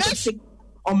someone's naked picture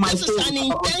on my this is an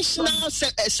intentional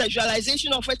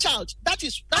sexualization of a child. That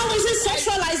is. How is it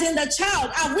sexualizing the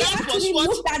child? We actually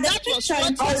looked at the picture.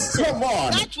 Come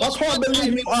on. That's why I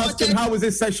believe you asking how is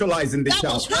it sexualizing the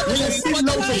child? We see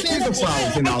loads of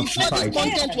pedophiles in our society. The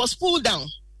content was pulled down.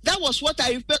 That was what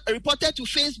I reported to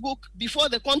Facebook before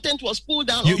the content was pulled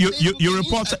down. You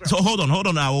reported. So hold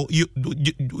on now.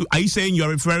 Are you saying you're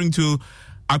referring to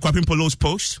Aquapin Polo's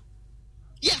post?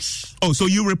 Yes. Oh, so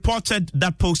you reported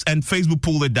that post and Facebook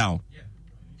pulled it down?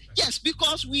 Yes,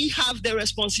 because we have the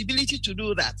responsibility to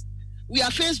do that. We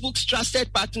are Facebook's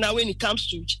trusted partner when it comes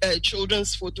to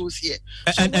children's photos here.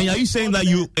 And are you saying that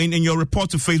you, in your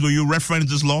report to Facebook, you reference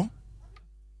this law?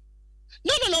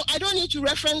 No. I don't need to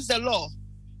reference the law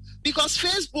because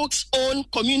Facebook's own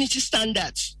community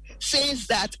standards says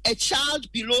that a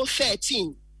child below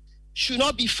 13 should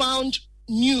not be found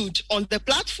nude on the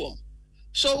platform.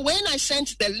 So when I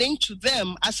sent the link to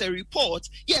them as a report,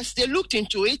 yes, they looked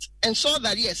into it and saw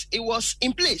that, yes, it was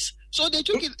in place. So they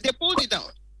took it, they pulled it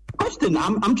down. Question,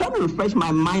 I'm trying to refresh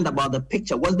my mind about the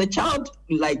picture. Was the child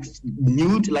like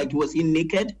nude? Like was he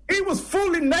naked? He was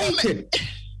fully naked.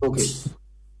 Okay.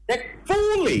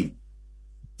 Fully.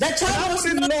 The child was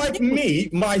not like me,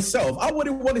 myself. I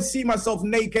wouldn't want to see myself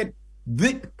naked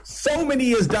so many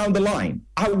years down the line.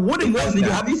 I wouldn't want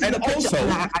that. Have you seen the picture?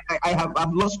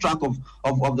 I've lost track of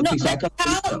the picture.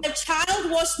 The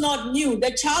child was not nude.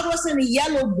 The child was in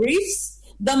yellow briefs.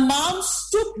 The mom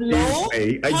stooped low.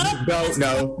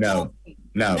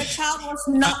 No. The child was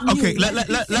not nude. Okay,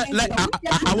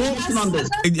 I won't.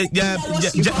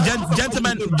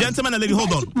 Gentlemen, and lady,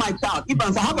 hold on. My child,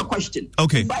 Evans, I have a question.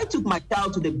 Okay. If I took my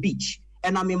child to the beach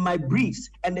and I'm in my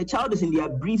briefs and the child is in their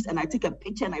briefs and I take a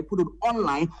picture and I put it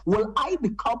online, will I be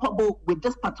culpable with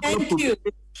this particular position?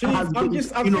 I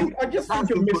just think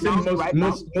you're missing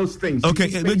most things. Okay,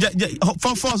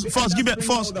 Force,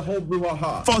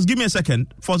 give me a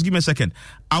second.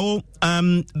 I will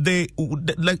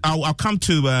I'll come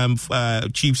to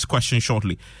Chief's question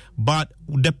shortly. But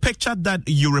the picture that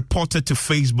you reported to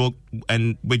Facebook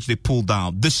and which they pulled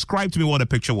down, describe to me what the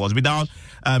picture was without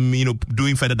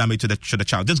doing further damage to the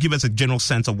child. Just give us a general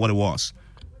sense of what it was.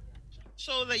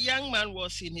 So the young man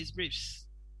was in his briefs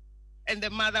and the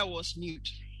mother was nude.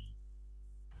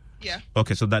 Yeah.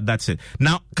 Okay, so that's it.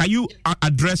 Now, can you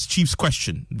address Chief's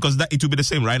question? Because it will be the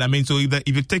same, right? I mean, so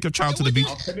if you take your child to the beach,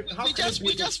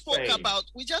 we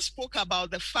just spoke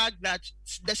about the fact that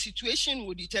the situation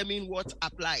will determine what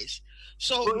applies.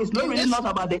 So it's not really not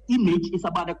about the image; it's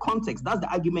about the context. That's the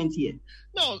argument here.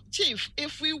 No, Chief.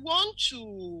 If we want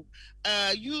to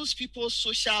use people's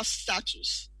social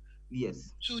status,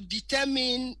 yes, to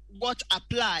determine what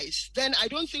applies, then I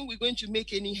don't think we're going to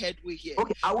make any headway here.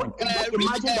 Okay, I would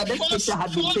imagine that this picture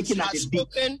had been taken at the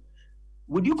beach.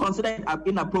 Would you consider it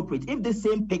inappropriate if the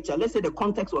same picture, let's say the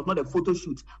context was not a photo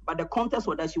shoot, but the context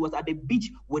was that she was at the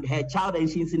beach with her child and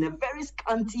she's in a very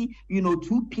scanty,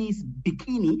 two-piece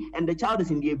bikini and the child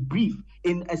is in a brief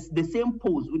in the same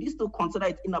pose? Would you still consider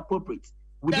it inappropriate?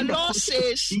 The law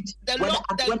says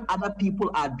when other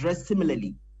people are dressed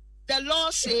similarly. The law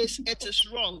says it is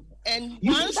wrong, and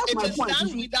once it is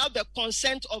done without the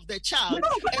consent of the child,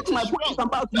 it is wrong.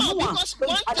 No, because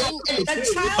one thing is the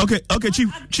child. Okay, Chief.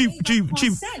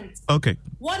 Okay.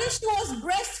 What if she was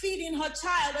breastfeeding her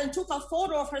child and took a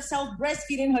photo of herself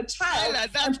breastfeeding her child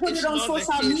and put it on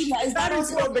social media? Is that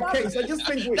also not the case? I just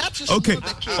think Okay.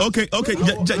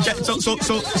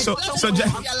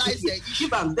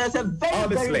 There's a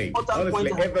very important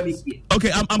point.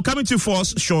 Okay, I'm coming to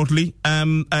Force shortly.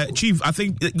 Chief, I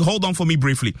think hold on for me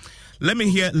briefly. Let me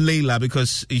hear Leila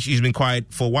because she's been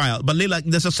quiet for a while. But Leila,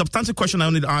 there's a substantive question I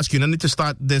need to ask you, and I need to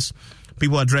start this.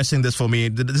 People addressing this for me.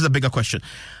 This is a bigger question.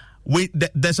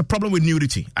 There's a problem with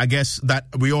nudity. I guess that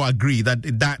we all agree that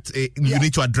you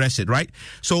need to address it, right?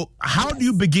 So how do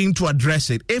you begin to address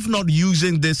it, if not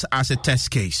using this as a test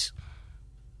case?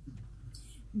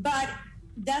 But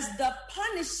does the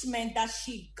punishment that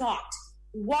she got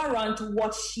warrant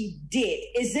what she did?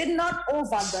 Is it not over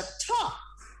the top?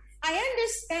 I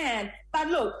understand, but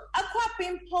look,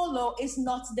 Aquapin Polo is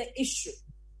not the issue.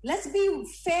 Let's be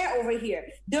fair over here.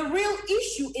 The real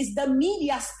issue is the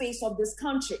media space of this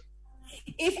country.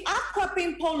 If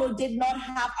Aquapin Polo did not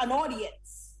have an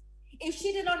audience, if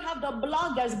she did not have the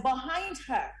bloggers behind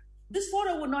her, this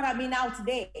photo would not have been out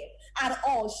there at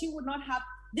all.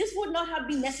 This would not have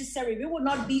been necessary. We would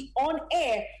not be on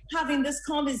air having this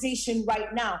conversation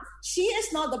right now. She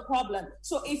is not the problem.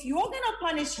 So if you're going to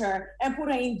punish her and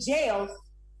put her in jail,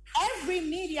 every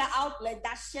media outlet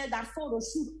that shared that photo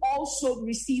should also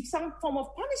receive some form of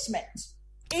punishment.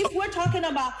 If we're talking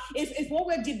about, if what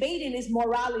we're debating is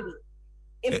morality,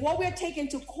 if what we're taking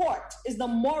to court is the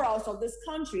morals of this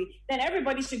country, then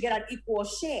everybody should get an equal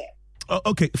share.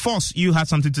 Okay, Foss, you had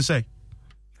something to say.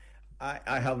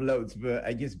 I have loads, but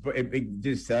I just for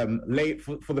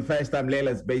the first time,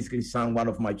 Layla's basically sung one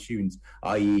of my tunes,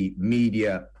 i.e.,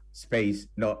 media space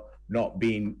not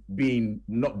doing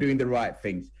the right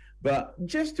things. But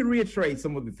just to reiterate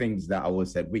some of the things that I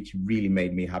was said, which really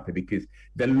made me happy because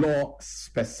the law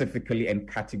specifically and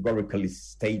categorically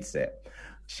states it.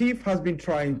 Chief has been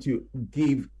trying to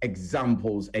give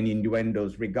examples and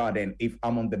innuendos regarding if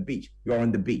I'm on the beach, you're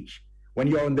on the beach. When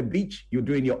you're on the beach, you're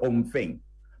doing your own thing.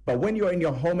 But when you're in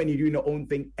your home and you're doing your own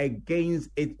thing against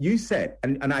it, you said,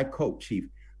 and I quote, Chief,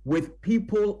 with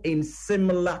people in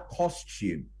similar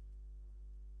costume.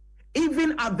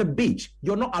 Even at the beach,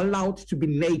 you're not allowed to be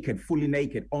naked, fully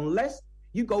naked, unless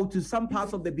you go to some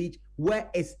parts of the beach where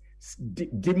it's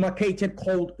demarcated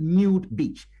called nude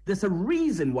beach. There's a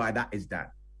reason why that is done.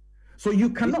 So you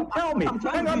cannot tell me.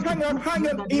 Hang on.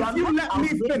 If you let me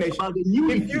finish,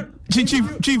 Chief,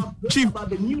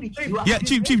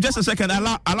 just a second.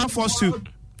 Allow Foss to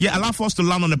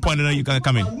land on the point, and then you can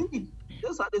come in.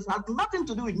 This has nothing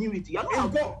to do with nudity.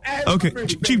 Okay,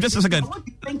 Chief, just a second. What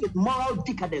you think is moral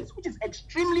decadence, which is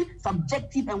extremely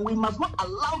subjective, and we must not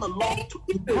allow the law to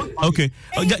impose. Okay,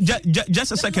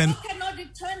 just a second. The law cannot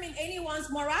determine anyone's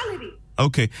morality.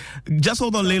 Okay, just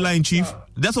hold on, Layla and Chief.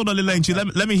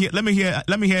 Let me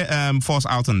hear Foss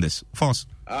out on this. Foss.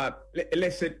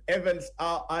 Listen, Evans.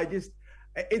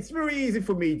 It's very easy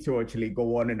for me to actually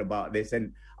go on and about this,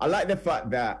 and I like the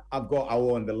fact that I've got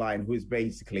Awo on the line who's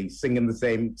basically singing the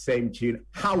same tune.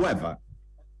 However,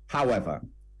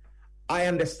 I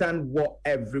understand what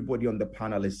everybody on the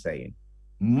panel is saying.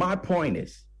 My point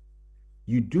is,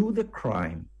 you do the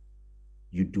crime,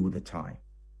 you do the time.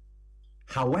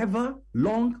 However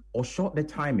long or short the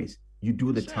time is, you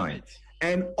do the time.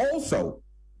 And also,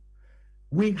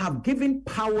 we have given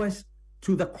powers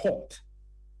to the court.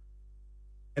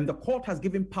 And the court has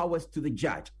given powers to the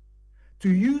judge to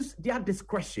use their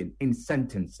discretion in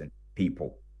sentencing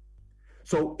people.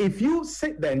 So if you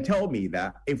sit there and tell me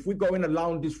that if we're going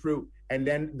along this route and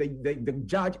then the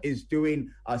judge is doing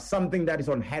something that is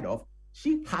unheard of,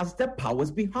 she has the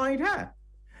powers behind her.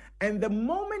 And the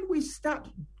moment we start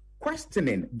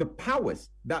questioning the powers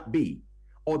that be,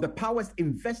 or the powers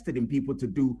invested in people to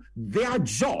do their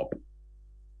job,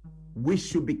 we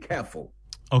should be careful.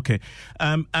 Okay.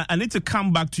 I need to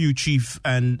come back to you, Chief,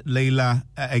 and Layla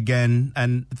again.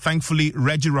 And thankfully,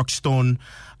 Reggie Rockstone,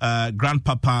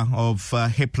 grandpapa of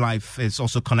Hip Life, is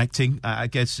also connecting. I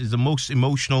guess is the most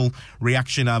emotional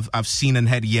reaction I've seen and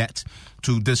heard yet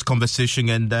to this conversation,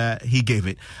 and he gave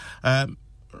it.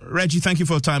 Reggie, thank you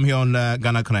for your time here on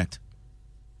Ghana Connect.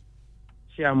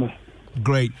 Siamo.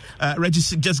 Great. Reggie,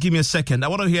 just give me a second. I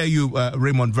want to hear you,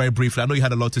 Raymond, very briefly. I know you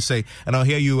had a lot to say, and I'll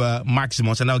hear you,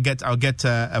 Maximus, and I'll get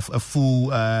a full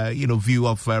view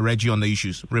of Reggie on the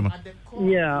issues. Raymond.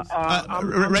 Yeah,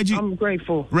 Reggie, I'm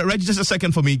grateful. Reggie, just a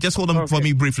second for me. Just hold on for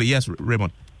me briefly. Yes,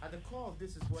 Raymond. At the core of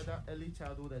this is whether early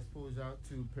childhood exposure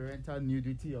to parental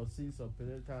nudity or scenes of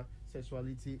parental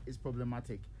sexuality is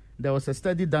problematic. There was a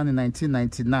study done in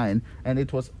 1999, and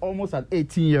it was almost an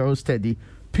 18-year-old study.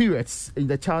 Periods in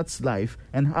the child's life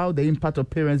and how the impact of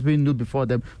parents being nude before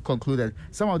them concluded.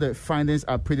 Some of the findings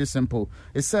are pretty simple.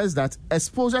 It says that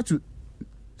exposure to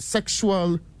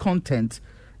sexual content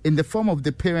in the form of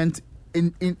the parent,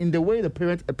 in the way the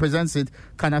parent presents it,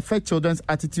 can affect children's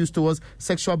attitudes towards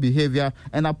sexual behavior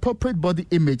and appropriate body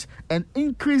image and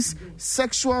increase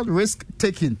sexual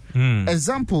risk-taking.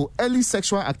 Example, early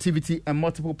sexual activity and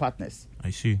multiple partners.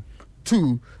 I see.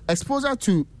 2, exposure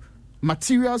to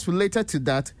materials related to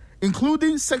that,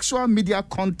 including sexual media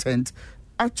content,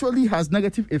 actually has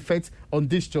negative effects on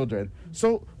these children.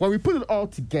 So when we put it all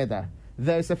together,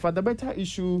 there's a fundamental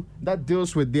issue that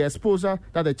deals with the exposure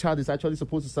that the child is actually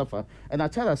supposed to suffer. And a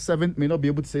child at 7 may not be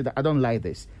able to say that I don't like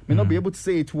this, may not be able to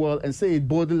say it well and say it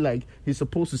boldly like he's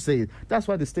supposed to say it. That's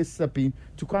why the state steps in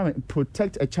to come and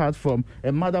protect a child from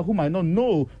a mother who might not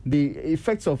know the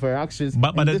effects of her actions.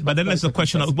 But then there's the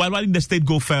question of why didn't the state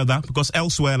go further? Because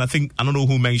elsewhere, and I don't know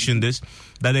who mentioned this,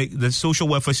 that the social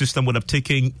welfare system would have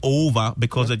taken over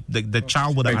because the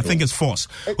child would have, I think it's Force,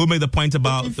 who made the point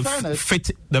about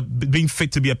being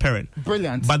fit to be a parent.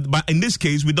 Brilliant. But in this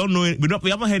case, we don't know. We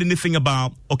haven't heard anything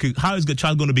about, okay, how is the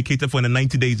child going to be catered for in the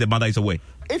 90 days the mother is away?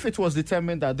 If it was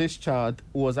determined that this child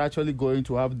was actually going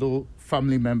to have no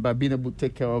family member being able to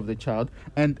take care of the child,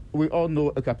 and we all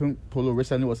know Captain Polo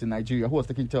recently was in Nigeria who was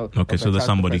taking care of okay, so there's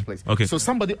somebody. In the first place. Okay, so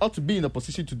somebody ought to be in a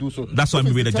position to do so. That's why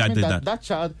maybe the judge did that. That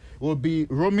child will be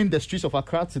roaming the streets of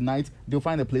Accra tonight. They'll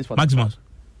find a place for Maximus.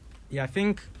 Yeah, I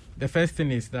think the first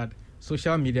thing is that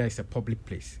social media is a public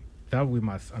place. That we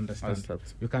must understand.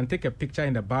 You can take a picture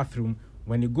in the bathroom.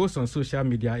 When it goes on social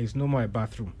media, it's no more a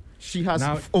bathroom. She has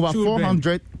over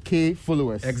 400K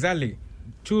followers. Exactly.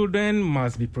 Children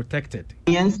must be protected.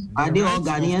 Yes, are they all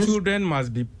Ghanaians? Children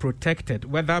must be protected,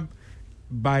 whether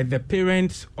by the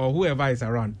parents or whoever is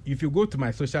around. If you go to my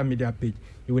social media page,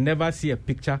 you will never see a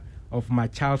picture of my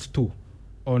child's toe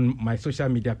on my social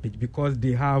media page because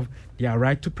they have their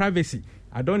right to privacy.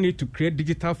 I don't need to create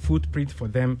digital footprint for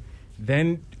them.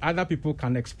 Then other people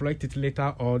can exploit it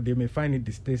later or they may find it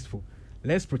distasteful.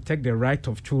 Let's protect the right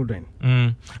of children.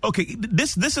 Okay,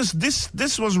 this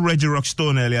was Reggie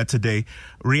Rockstone earlier today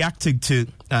reacting to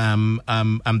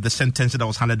the sentence that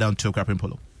was handed down to Captain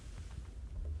Polo.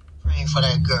 Praying for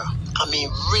that girl. I mean,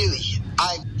 really,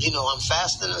 I'm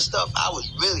fasting and stuff. I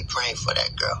was really praying for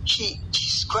that girl.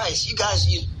 Jesus Christ, you guys,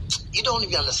 you don't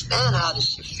even understand how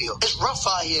this shit feel. It's rough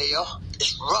out here, yo.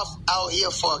 It's rough out here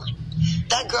for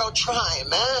that girl trying,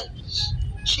 man.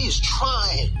 She is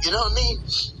trying. You know what I mean?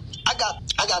 I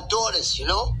got daughters, you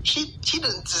know. She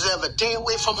doesn't deserve a day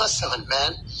away from her son,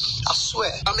 man. I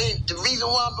swear. I mean, the reason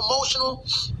why I'm emotional,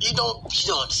 you don't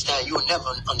understand. You will never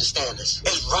understand this.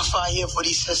 It's rough out here for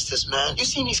these sisters, man. You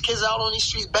seen these kids out on these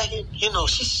streets begging? You know,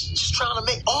 she's trying to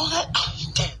make all that.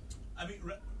 Damn. I mean,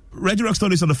 Reggie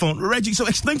Rockstone is on the phone. Reggie, so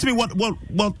explain to me what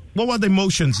were the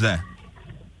emotions there?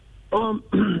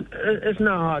 It's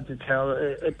not hard to tell.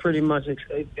 It pretty much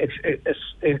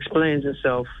explains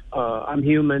itself. I'm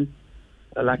human.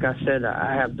 Like I said,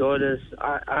 I have daughters.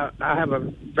 I have a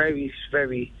very,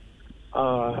 very,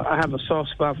 I have a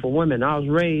soft spot for women. I was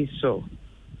raised so.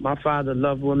 My father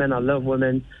loved women. I love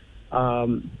women.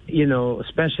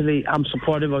 Especially I'm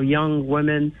supportive of young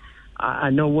women. I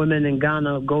know women in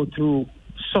Ghana go through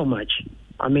so much.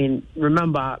 I mean,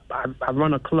 remember, I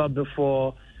run a club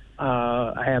before.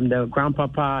 I am the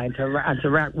grandpapa. I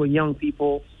interact with young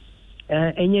people.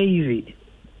 And you're easy.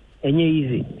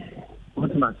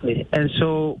 What am I saying? And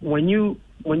so when you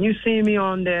see me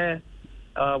on there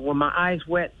with my eyes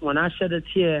wet, when I shed a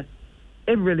tear,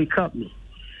 it really cut me.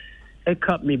 It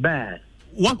cut me bad.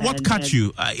 What cut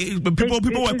you?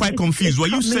 People were quite confused. Were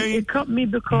you saying it cut me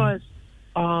because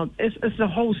it's the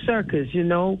whole circus, you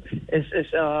know.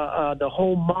 It's the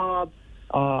whole mob.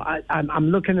 I'm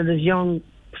looking at this young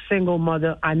single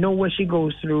mother. I know what she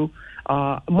goes through.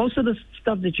 Most of the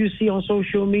stuff that you see on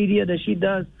social media that she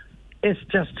does, it's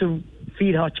just to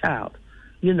feed her child,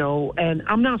 you know. And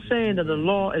I'm not saying that the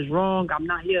law is wrong. I'm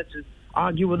not here to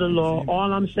argue with the law.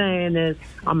 All I'm saying is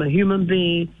I'm a human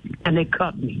being, and it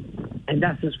cut me, and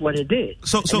that's just what it did.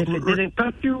 So if it didn't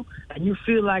cut you, and you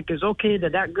feel like it's okay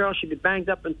that girl should be banged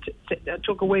up and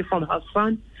took away from her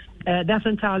son, that's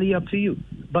entirely up to you.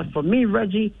 But for me,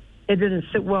 Reggie, it didn't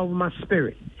sit well with my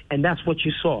spirit, and that's what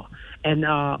you saw. And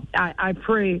I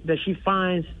pray that she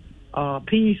finds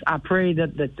peace. I pray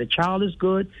that the child is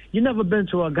good. You've never been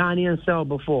to a Ghanaian cell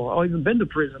before or even been to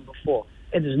prison before.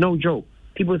 It is no joke.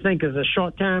 People think it's a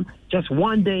short term, just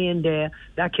one day in there.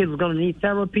 That kid is going to need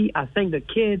therapy. I think the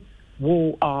kid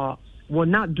will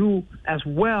not do as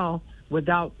well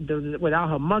without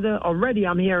her mother. Already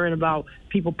I'm hearing about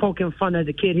people poking fun at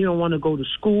the kid. He don't want to go to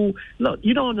school. Look,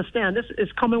 you don't understand. This is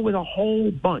coming with a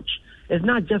whole bunch. It's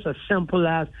not just as simple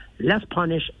as let's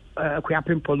punish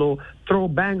Captain Polo, throw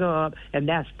banger up, and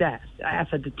that's that.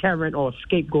 That's a deterrent or a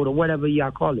scapegoat or whatever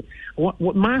y'all call it. What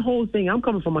my whole thing, I'm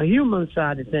coming from a human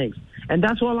side of things, and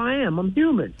that's all I am. I'm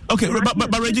human. Okay,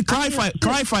 but Reggie,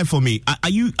 clarify for me. Are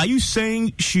you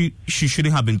saying she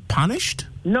shouldn't have been punished?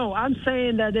 No, I'm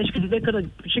saying that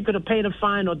she could have paid a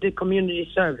fine or did community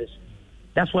service.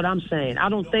 That's what I'm saying. I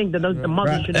don't think that the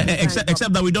mother should.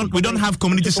 Except that we don't have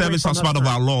community service as part of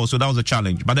our law, so that was a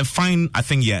challenge. But the fine, I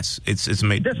think yes, it's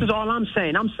made. This is all I'm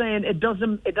saying. I'm saying it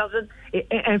doesn't.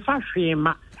 In fact,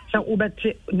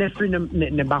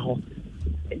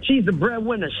 she's the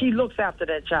breadwinner. She looks after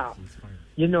that child.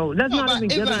 You know, let's not even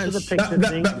get into the picture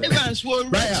thing. Evans will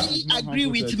really agree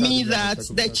with me that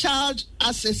the child,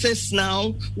 as it is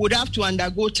now, would have to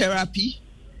undergo therapy.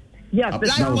 Yes,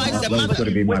 likewise, the mother. Going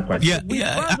to be my question.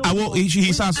 I will.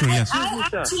 He's answering. Yes.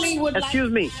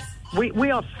 Excuse me.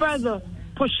 We are further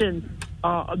pushing.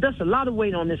 There's a lot of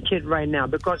weight on this kid right now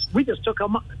because we just took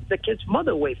the kid's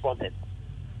mother away from him.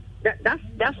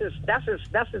 That's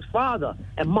his father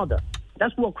and mother.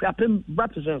 That's what Kwapim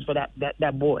represents for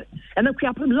that boy. And then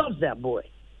Kwapim loves that boy.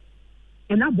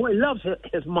 And that boy loves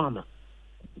his mama.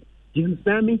 Do you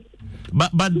understand me?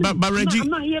 But Reggie, I'm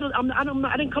not here to.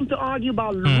 I didn't come to argue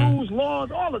about rules,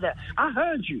 laws, all of that. I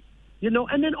heard you. You know,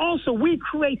 and then also we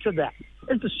created that.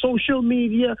 It's the social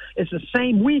media. It's the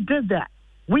same. We did that.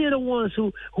 We are the ones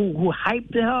who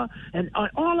hyped her and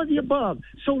all of the above.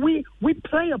 So we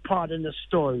play a part in the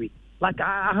story. Like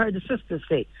I heard the sister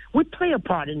say, we play a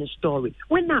part in the story.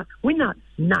 We're not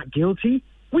guilty.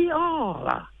 We all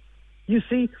are. You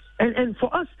see, and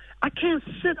for us, I can't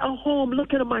sit at home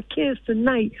looking at my kids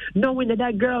tonight, knowing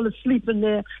that girl is sleeping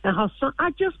there and her son.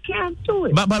 I just can't do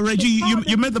it. But Reggie,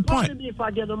 you made the point. Me if I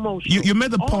get emotional. You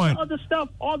made the point.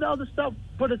 All the other stuff,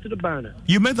 put it to the burner.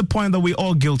 You made the point that we're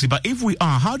all guilty. But if we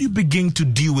are, how do you begin to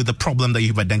deal with the problem that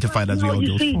you've identified as we all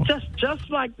guilty? You see, just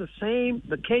like the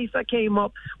case that came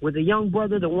up with the young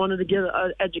brother that wanted to get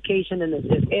an education in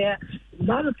his hair. A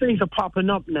lot of things are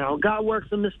popping up now. God works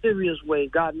in mysterious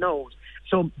ways. God knows.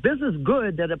 So this is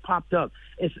good that it popped up.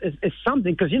 It's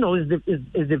something because, you know,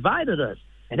 it's divided us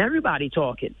and everybody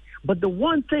talking. But the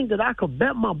one thing that I could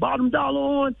bet my bottom dollar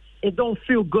on, it don't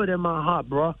feel good in my heart,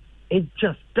 bro. It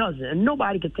just doesn't. And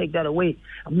nobody can take that away,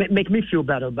 make me feel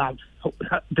better about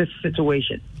this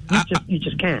situation. You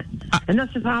just can't. And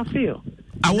that's just how I feel.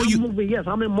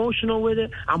 I'm emotional with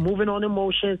it. I'm moving on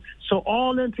emotions. So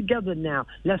all in together now.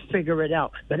 Let's figure it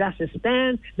out. But as it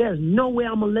stands, there's no way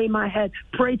I'm going to lay my head,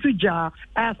 pray to Jah,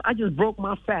 ask. I just broke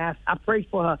my fast. I prayed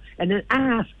for her. And then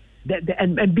ask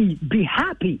and be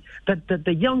happy that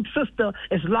the young sister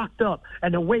is locked up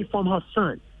and away from her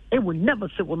son. It would never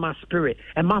sit with my spirit.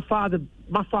 And my father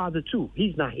too,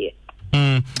 he's not here.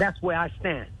 That's where I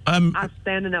stand. I'm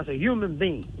standing as a human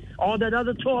being. All that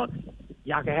other talk,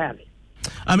 y'all can have it.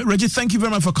 Reggie, thank you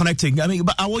very much for connecting.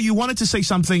 But you wanted to say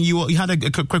something. You had a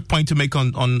quick point to make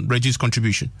on Reggie's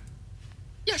contribution.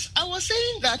 Yes, I was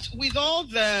saying that with all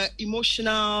the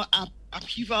emotional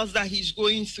upheavals that he's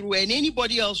going through, and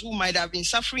anybody else who might have been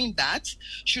suffering that,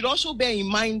 should also bear in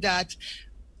mind that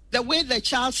the way the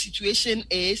child's situation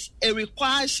is, it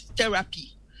requires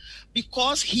therapy.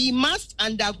 Because he must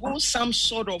undergo some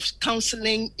sort of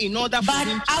counseling in order for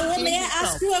him to may I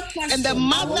ask you a question? And the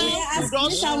mother would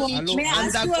also need to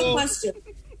undergo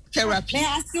therapy. May I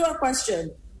ask you a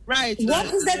question? Right. What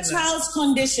is the child's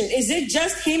condition? Is it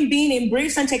just him being in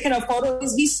briefs and taking a photo?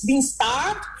 Is he being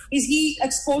starved? Is he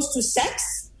exposed to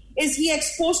sex? Is he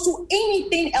exposed to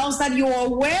anything else that you're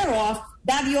aware of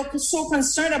that you're so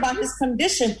concerned about his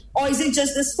condition? Or is it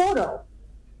just this photo?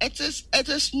 It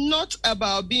is not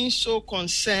about being so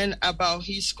concerned about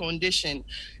his condition.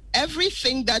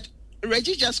 Everything that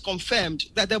Reggie just confirmed,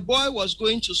 that the boy was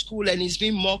going to school and is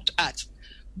being mocked at.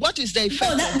 What is the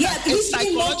effect? He's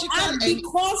being mocked at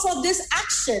because of this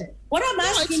action. What I'm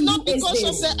asking it's not because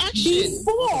of the action.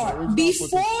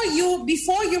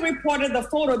 Before you reported the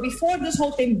photo, before this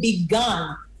whole thing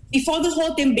begun,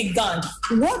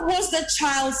 what was the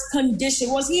child's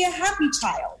condition? Was he a happy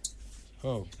child?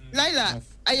 Oh, Laila,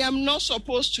 I am not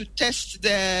supposed to test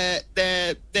the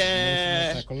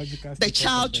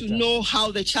child to know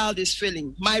how the child is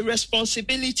feeling. My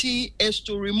responsibility is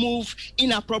to remove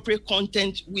inappropriate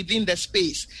content within the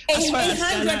space. As far as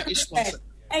Ghana is concerned.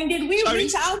 And did we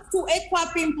reach out to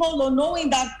Ekwa Polo knowing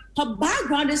that her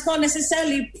background is not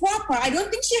necessarily proper? I don't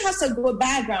think she has a good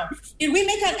background. Did we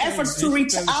make an effort to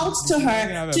reach out to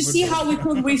her to see how we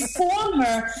could reform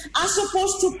her as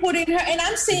opposed to putting her? And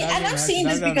I'm saying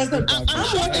this because I'm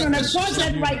working on a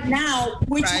project right now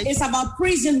which is about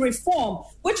prison reform.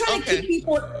 We're trying to keep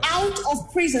people out of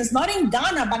prisons, not in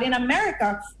Ghana, but in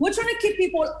America. We're trying to keep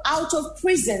people out of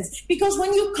prisons because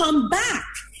when you come back,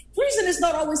 prison is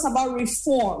not always about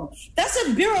reform. That's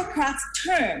a bureaucrat's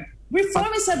term.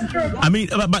 Reform is a bureaucrat. I mean,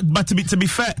 but to be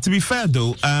fair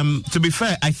though,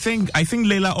 I think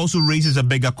Leila also raises a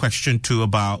bigger question too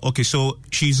about, okay, so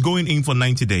she's going in for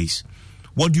 90 days.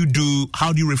 What do you do?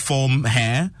 How do you reform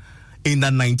her? in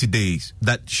that 90 days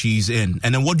that she's in?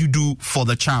 And then what do you do for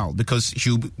the child? Because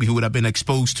he would have been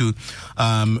exposed to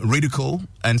ridicule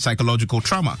and psychological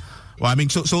trauma. Well, I mean,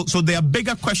 so there are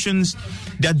bigger questions.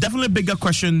 There are definitely bigger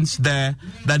questions there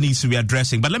that needs to be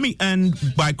addressing. But let me end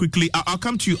by quickly. I'll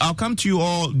come to you. I'll come to you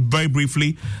all very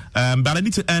briefly. But I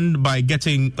need to end by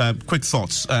getting quick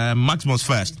thoughts. Maximus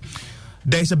first.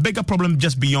 There's a bigger problem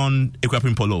just beyond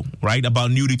Ekuapin Polo, right?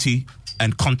 About nudity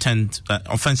and content,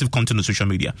 offensive content on social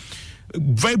media.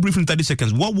 Very briefly, in 30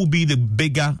 seconds, what will be the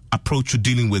bigger approach to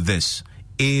dealing with this?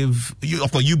 If you,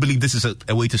 of course, you believe this is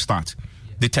a way to start,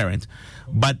 deterrent,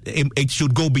 but it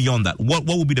should go beyond that. What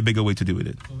would be the bigger way to deal with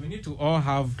it? So we need to all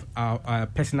have our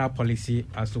personal policy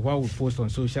as to what we post on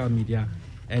social media,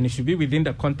 and it should be within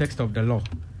the context of the law.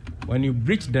 When you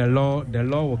breach the law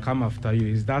will come after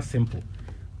you. It's that simple.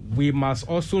 We must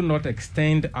also not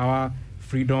extend our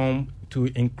freedom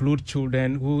to include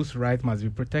children whose rights must be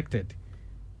protected.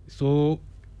 So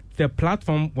the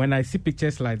platform, when I see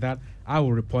pictures like that, I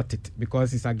will report it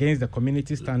because it's against the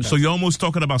community standards. So you're almost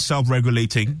talking about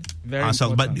self-regulating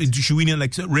ourselves. But should we need,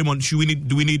 like Raymond, do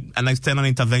we need an external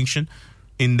intervention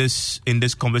in this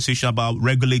conversation about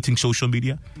regulating social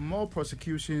media? More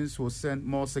prosecutions will send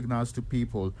more signals to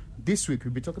people. This week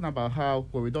we'll be talking about how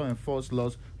when we don't enforce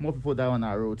laws, more people die on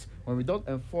our roads. When we don't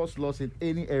enforce laws in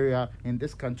any area in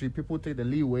this country, people take the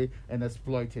leeway and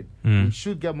exploit it. We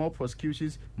should get more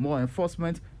prosecutions, more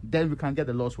enforcement, then we can get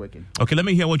the laws working. Okay, let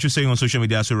me hear what you're saying on social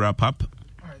media as we wrap up.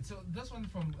 So this one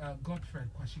from Godfred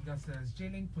Kwashiga says,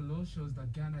 Jailing Polo shows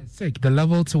that Ghana is sick. The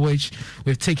level to which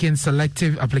we've taken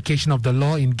selective application of the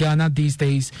law in Ghana these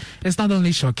days is not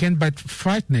only shocking but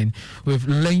frightening. We've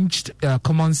lynched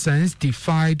common sense,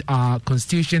 defied our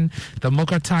constitution,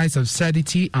 democratized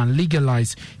absurdity and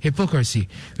legalized hypocrisy.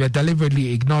 We are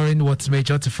deliberately ignoring what's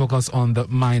major to focus on the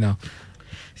minor.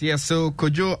 Yeah, so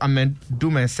Kojo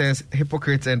Amendume says,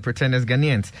 hypocrites and pretenders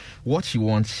Ghanaians, what she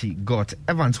wants, she got.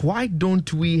 Evans, why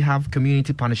don't we have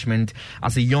community punishment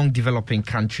as a young developing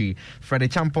country? Freddie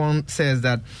Champon says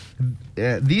that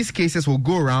these cases will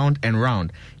go round and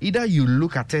round. Either you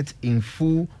look at it in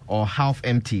full or half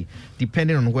empty,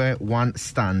 depending on where one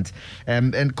stands.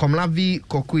 And Komlavi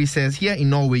Kokui says, here in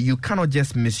Norway, you cannot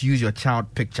just misuse your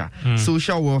child picture.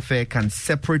 Social welfare can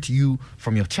separate you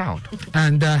from your child.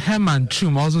 And Herman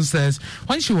Chum also says,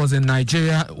 when she was in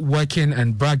Nigeria working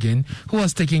and bragging, who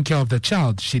was taking care of the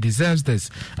child? She deserves this.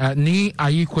 Ni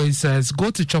Ayikwe says,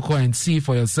 go to Choco and see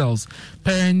for yourselves.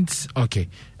 Parents, okay.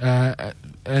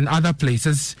 And other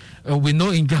places, we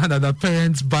know in Ghana that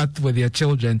parents bath with their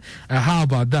children. How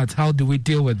about that? How do we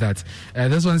deal with that?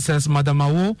 This one says, Madam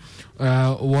Awo,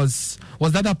 was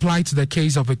that applied to the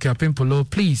case of Ekuapin Polo?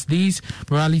 Please, these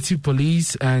morality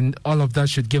police and all of that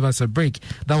should give us a break.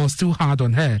 That was too hard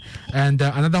on her. And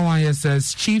another one here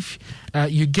says, Chief,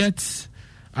 you get...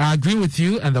 I agree with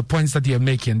you and the points that you're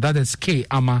making. That is K.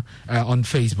 Ama on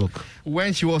Facebook.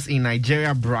 When she was in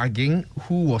Nigeria bragging,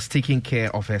 who was taking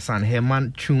care of her son?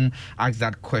 Herman Chum asked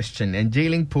that question. And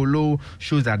Jailing Polo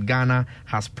shows that Ghana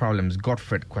has problems.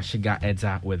 Godfred Kwashiga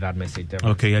Edza with that message.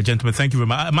 Okay, gentlemen, thank you very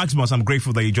much. Maximus, I'm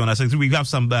grateful that you joined us. We have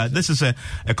some, this is a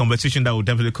conversation that will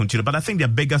definitely continue. But I think there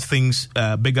are bigger things,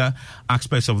 bigger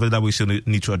aspects of that we still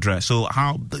need to address. So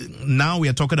now we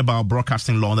are talking about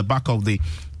broadcasting law on the back of the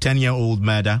 10-year-old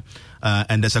murder,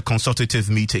 and there's a consultative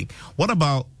meeting. What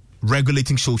about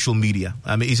regulating social media?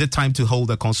 I mean, is it time to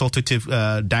hold a consultative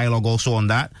dialogue also on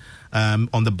that,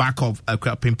 on the back of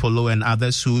Ekuapin Polo and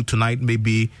others who tonight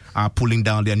maybe are pulling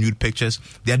down their nude pictures?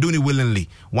 They are doing it willingly.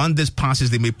 Once this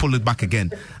passes, they may pull it back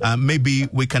again. Maybe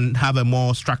we can have a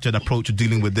more structured approach to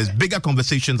dealing with this. Bigger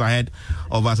conversations ahead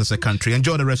of us as a country.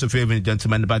 Enjoy the rest of your evening,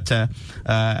 gentlemen. But,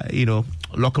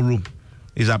 Locker Room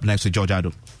is up next to George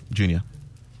Ado Jr.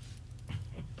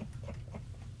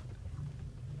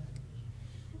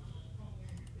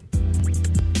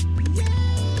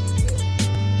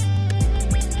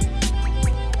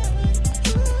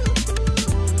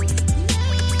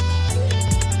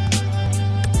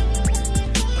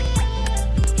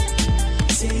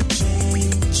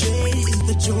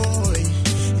 Joy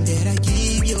that I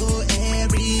give you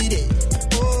every day.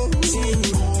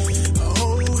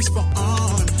 It's for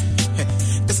on.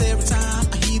 'Cause every time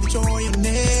I hear the joy in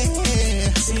there,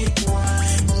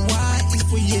 why is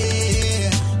for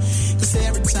yeah? 'Cause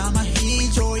every time I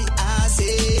hear joy, I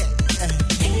say,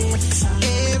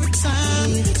 every time I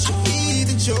hear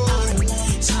the joy,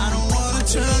 I don't wanna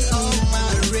turn off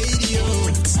my radio.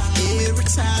 Every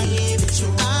time I hear the joy.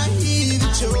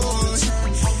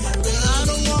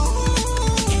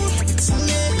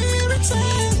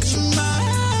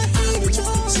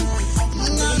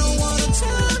 I don't wanna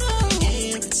turn on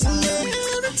every time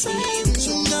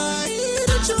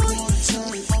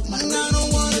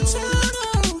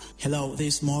Hello,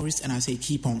 this is Morris, and I say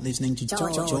keep on listening to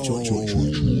George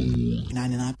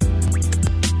 99.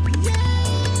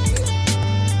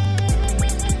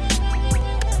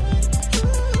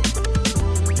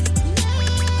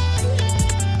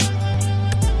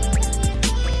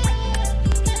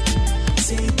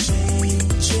 Say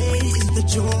J is the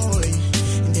joy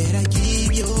that I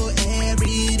give you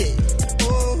every day.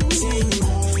 Oh,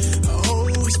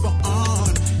 it's for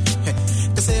on.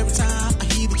 'Cause every time I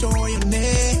hear the joy in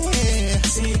there,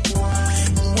 say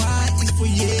why is for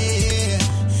yeah.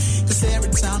 'Cause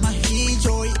every time I hear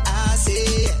joy, I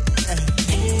say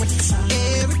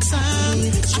every time I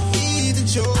hear the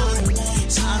joy,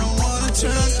 I don't wanna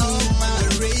turn on my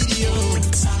radio.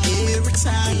 Every time I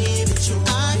hear the joy, I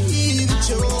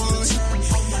don't want. Every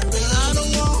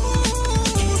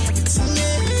time I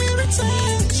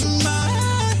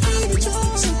hear the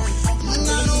joy, I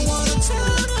don't wanna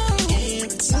turn on.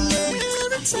 Every time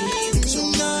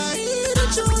I hear the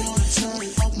joy,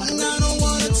 I don't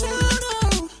wanna turn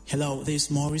on. Hello, this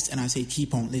is Morris, and I say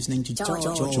keep on listening to George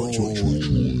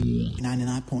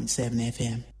 99.7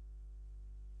 FM.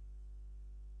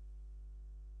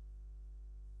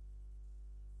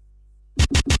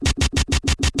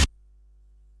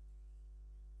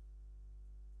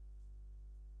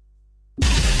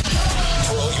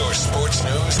 For all your sports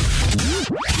news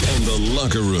and the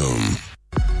locker room.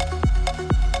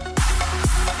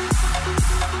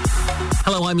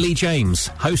 Hello, I'm Lee James,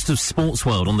 host of Sports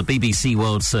World on the BBC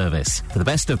World Service. For the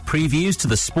best of previews to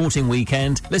the sporting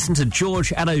weekend, listen to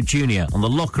George Addo Jr. on The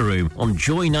Locker Room on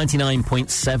Joy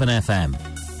 99.7 FM.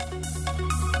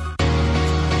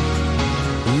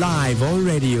 Live on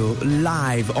radio,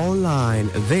 live online.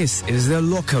 This is The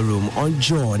Locker Room on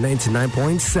Joy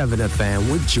 99.7 FM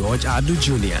with George Addo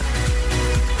Jr.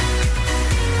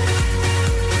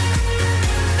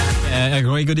 A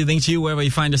very good evening to you wherever you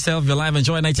find yourself. You're live on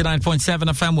Joy 99.7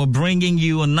 FM. We're bringing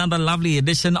you another lovely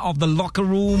edition of The Locker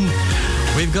Room.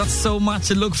 We've got so much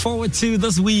to look forward to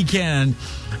this weekend.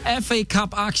 FA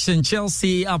Cup action,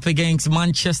 Chelsea up against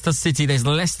Manchester City. There's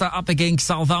Leicester up against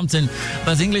Southampton.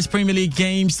 There's English Premier League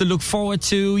games to look forward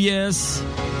to, yes.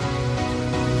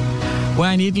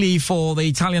 We're in Italy for the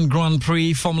Italian Grand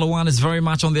Prix. Formula One is very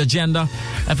much on the agenda.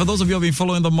 And for those of you who have been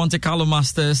following the Monte Carlo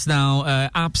Masters now,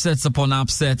 upsets upon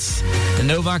upsets.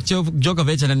 Novak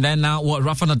Djokovic, and then now what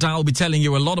Rafa Nadal will be telling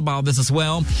you a lot about this as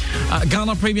well.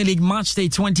 Ghana Premier League Match Day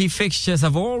 20 fixtures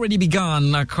have already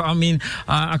begun. Accra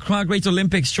Great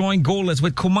Olympics showing goalless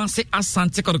with Kumasi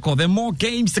Asante Kotoko. There are more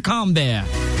games to come there.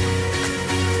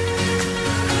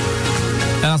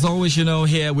 And as always, you know,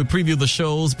 here we preview the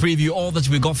shows, preview all that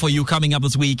we got for you coming up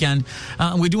this weekend.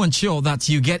 We do ensure that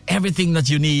you get everything that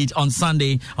you need on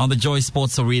Sunday on the Joy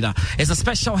Sports Arena. It's a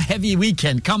special heavy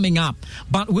weekend coming up.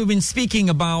 But we've been speaking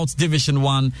about Division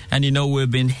 1. And, you know, we've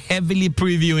been heavily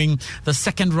previewing the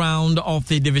second round of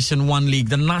the Division 1 League,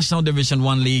 the National Division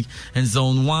 1 League in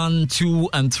Zone 1,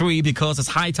 2, and 3, because it's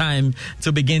high time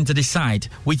to begin to decide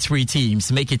which 3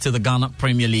 teams make it to the Ghana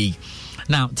Premier League.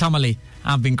 Now, Tamale,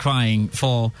 I've been crying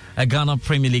for a Ghana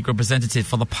Premier League representative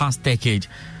for the past decade.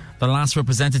 The last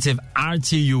representative,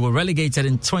 RTU, were relegated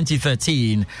in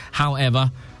 2013.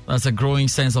 However, there's a growing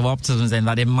sense of optimism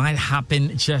that it might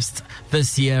happen just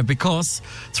this year because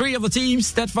 3 of the teams,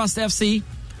 Steadfast FC,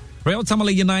 Real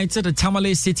Tamale United and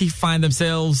Tamale City, find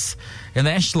themselves in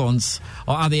the echelons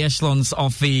or are the echelons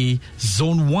of the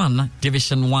Zone 1,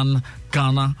 Division 1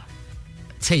 Ghana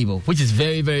table, which is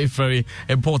very, very, very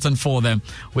important for them.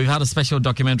 We've had a special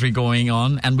documentary going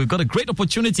on, and we've got a great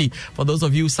opportunity for those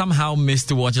of you who somehow missed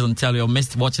to watch it on telly or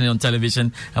missed watching it on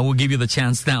television, and we'll give you the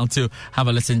chance now to have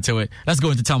a listen to it. Let's go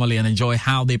into Tamale and enjoy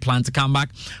how they plan to come back.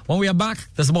 When we are back,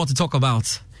 there's more to talk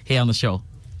about here on the show.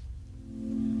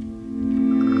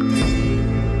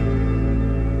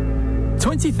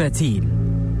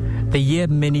 2013, the year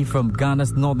many from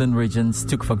Ghana's northern regions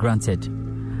took for granted,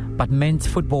 but meant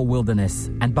football wilderness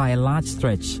and by a large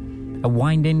stretch, a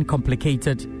winding,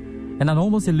 complicated, and an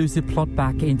almost elusive plot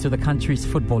back into the country's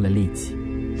football elite.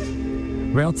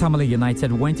 Real Tamale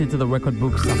United went into the record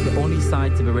books as the only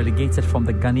side to be relegated from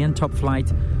the Ghanaian top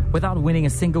flight without winning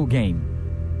a single game.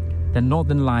 The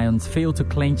Northern Lions failed to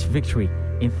clinch victory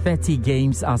in 30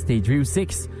 games as they drew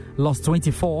 6, lost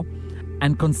 24,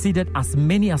 and conceded as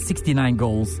many as 69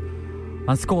 goals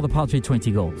and scored a paltry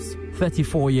 20 goals.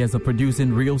 34 years of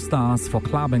producing real stars for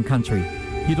club and country.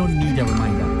 You don't need a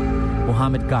reminder.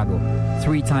 Mohamed Gago,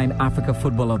 3-time Africa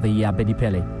Footballer of the Year Bedi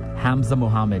Pele, Hamza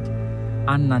Mohamed,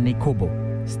 Anna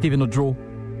Nkobo, Stephen Odro,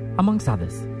 amongst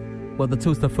others, were the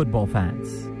toast of football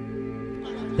fans.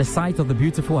 The sight of the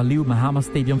beautiful Aliu Mahama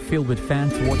Stadium filled with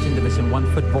fans watching Division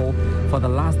 1 football for the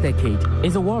last decade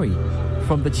is a worry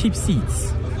from the cheap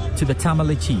seats to the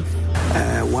Tamale chief.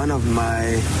 One of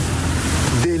my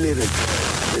daily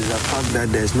regrets is the fact that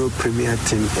there's no premier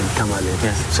team in Tamale.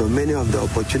 Yes. So many of the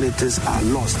opportunities are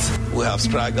lost. We have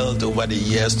struggled over the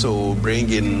years to bring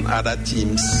in other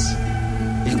teams,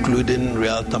 including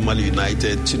Real Tamale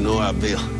United, to no avail.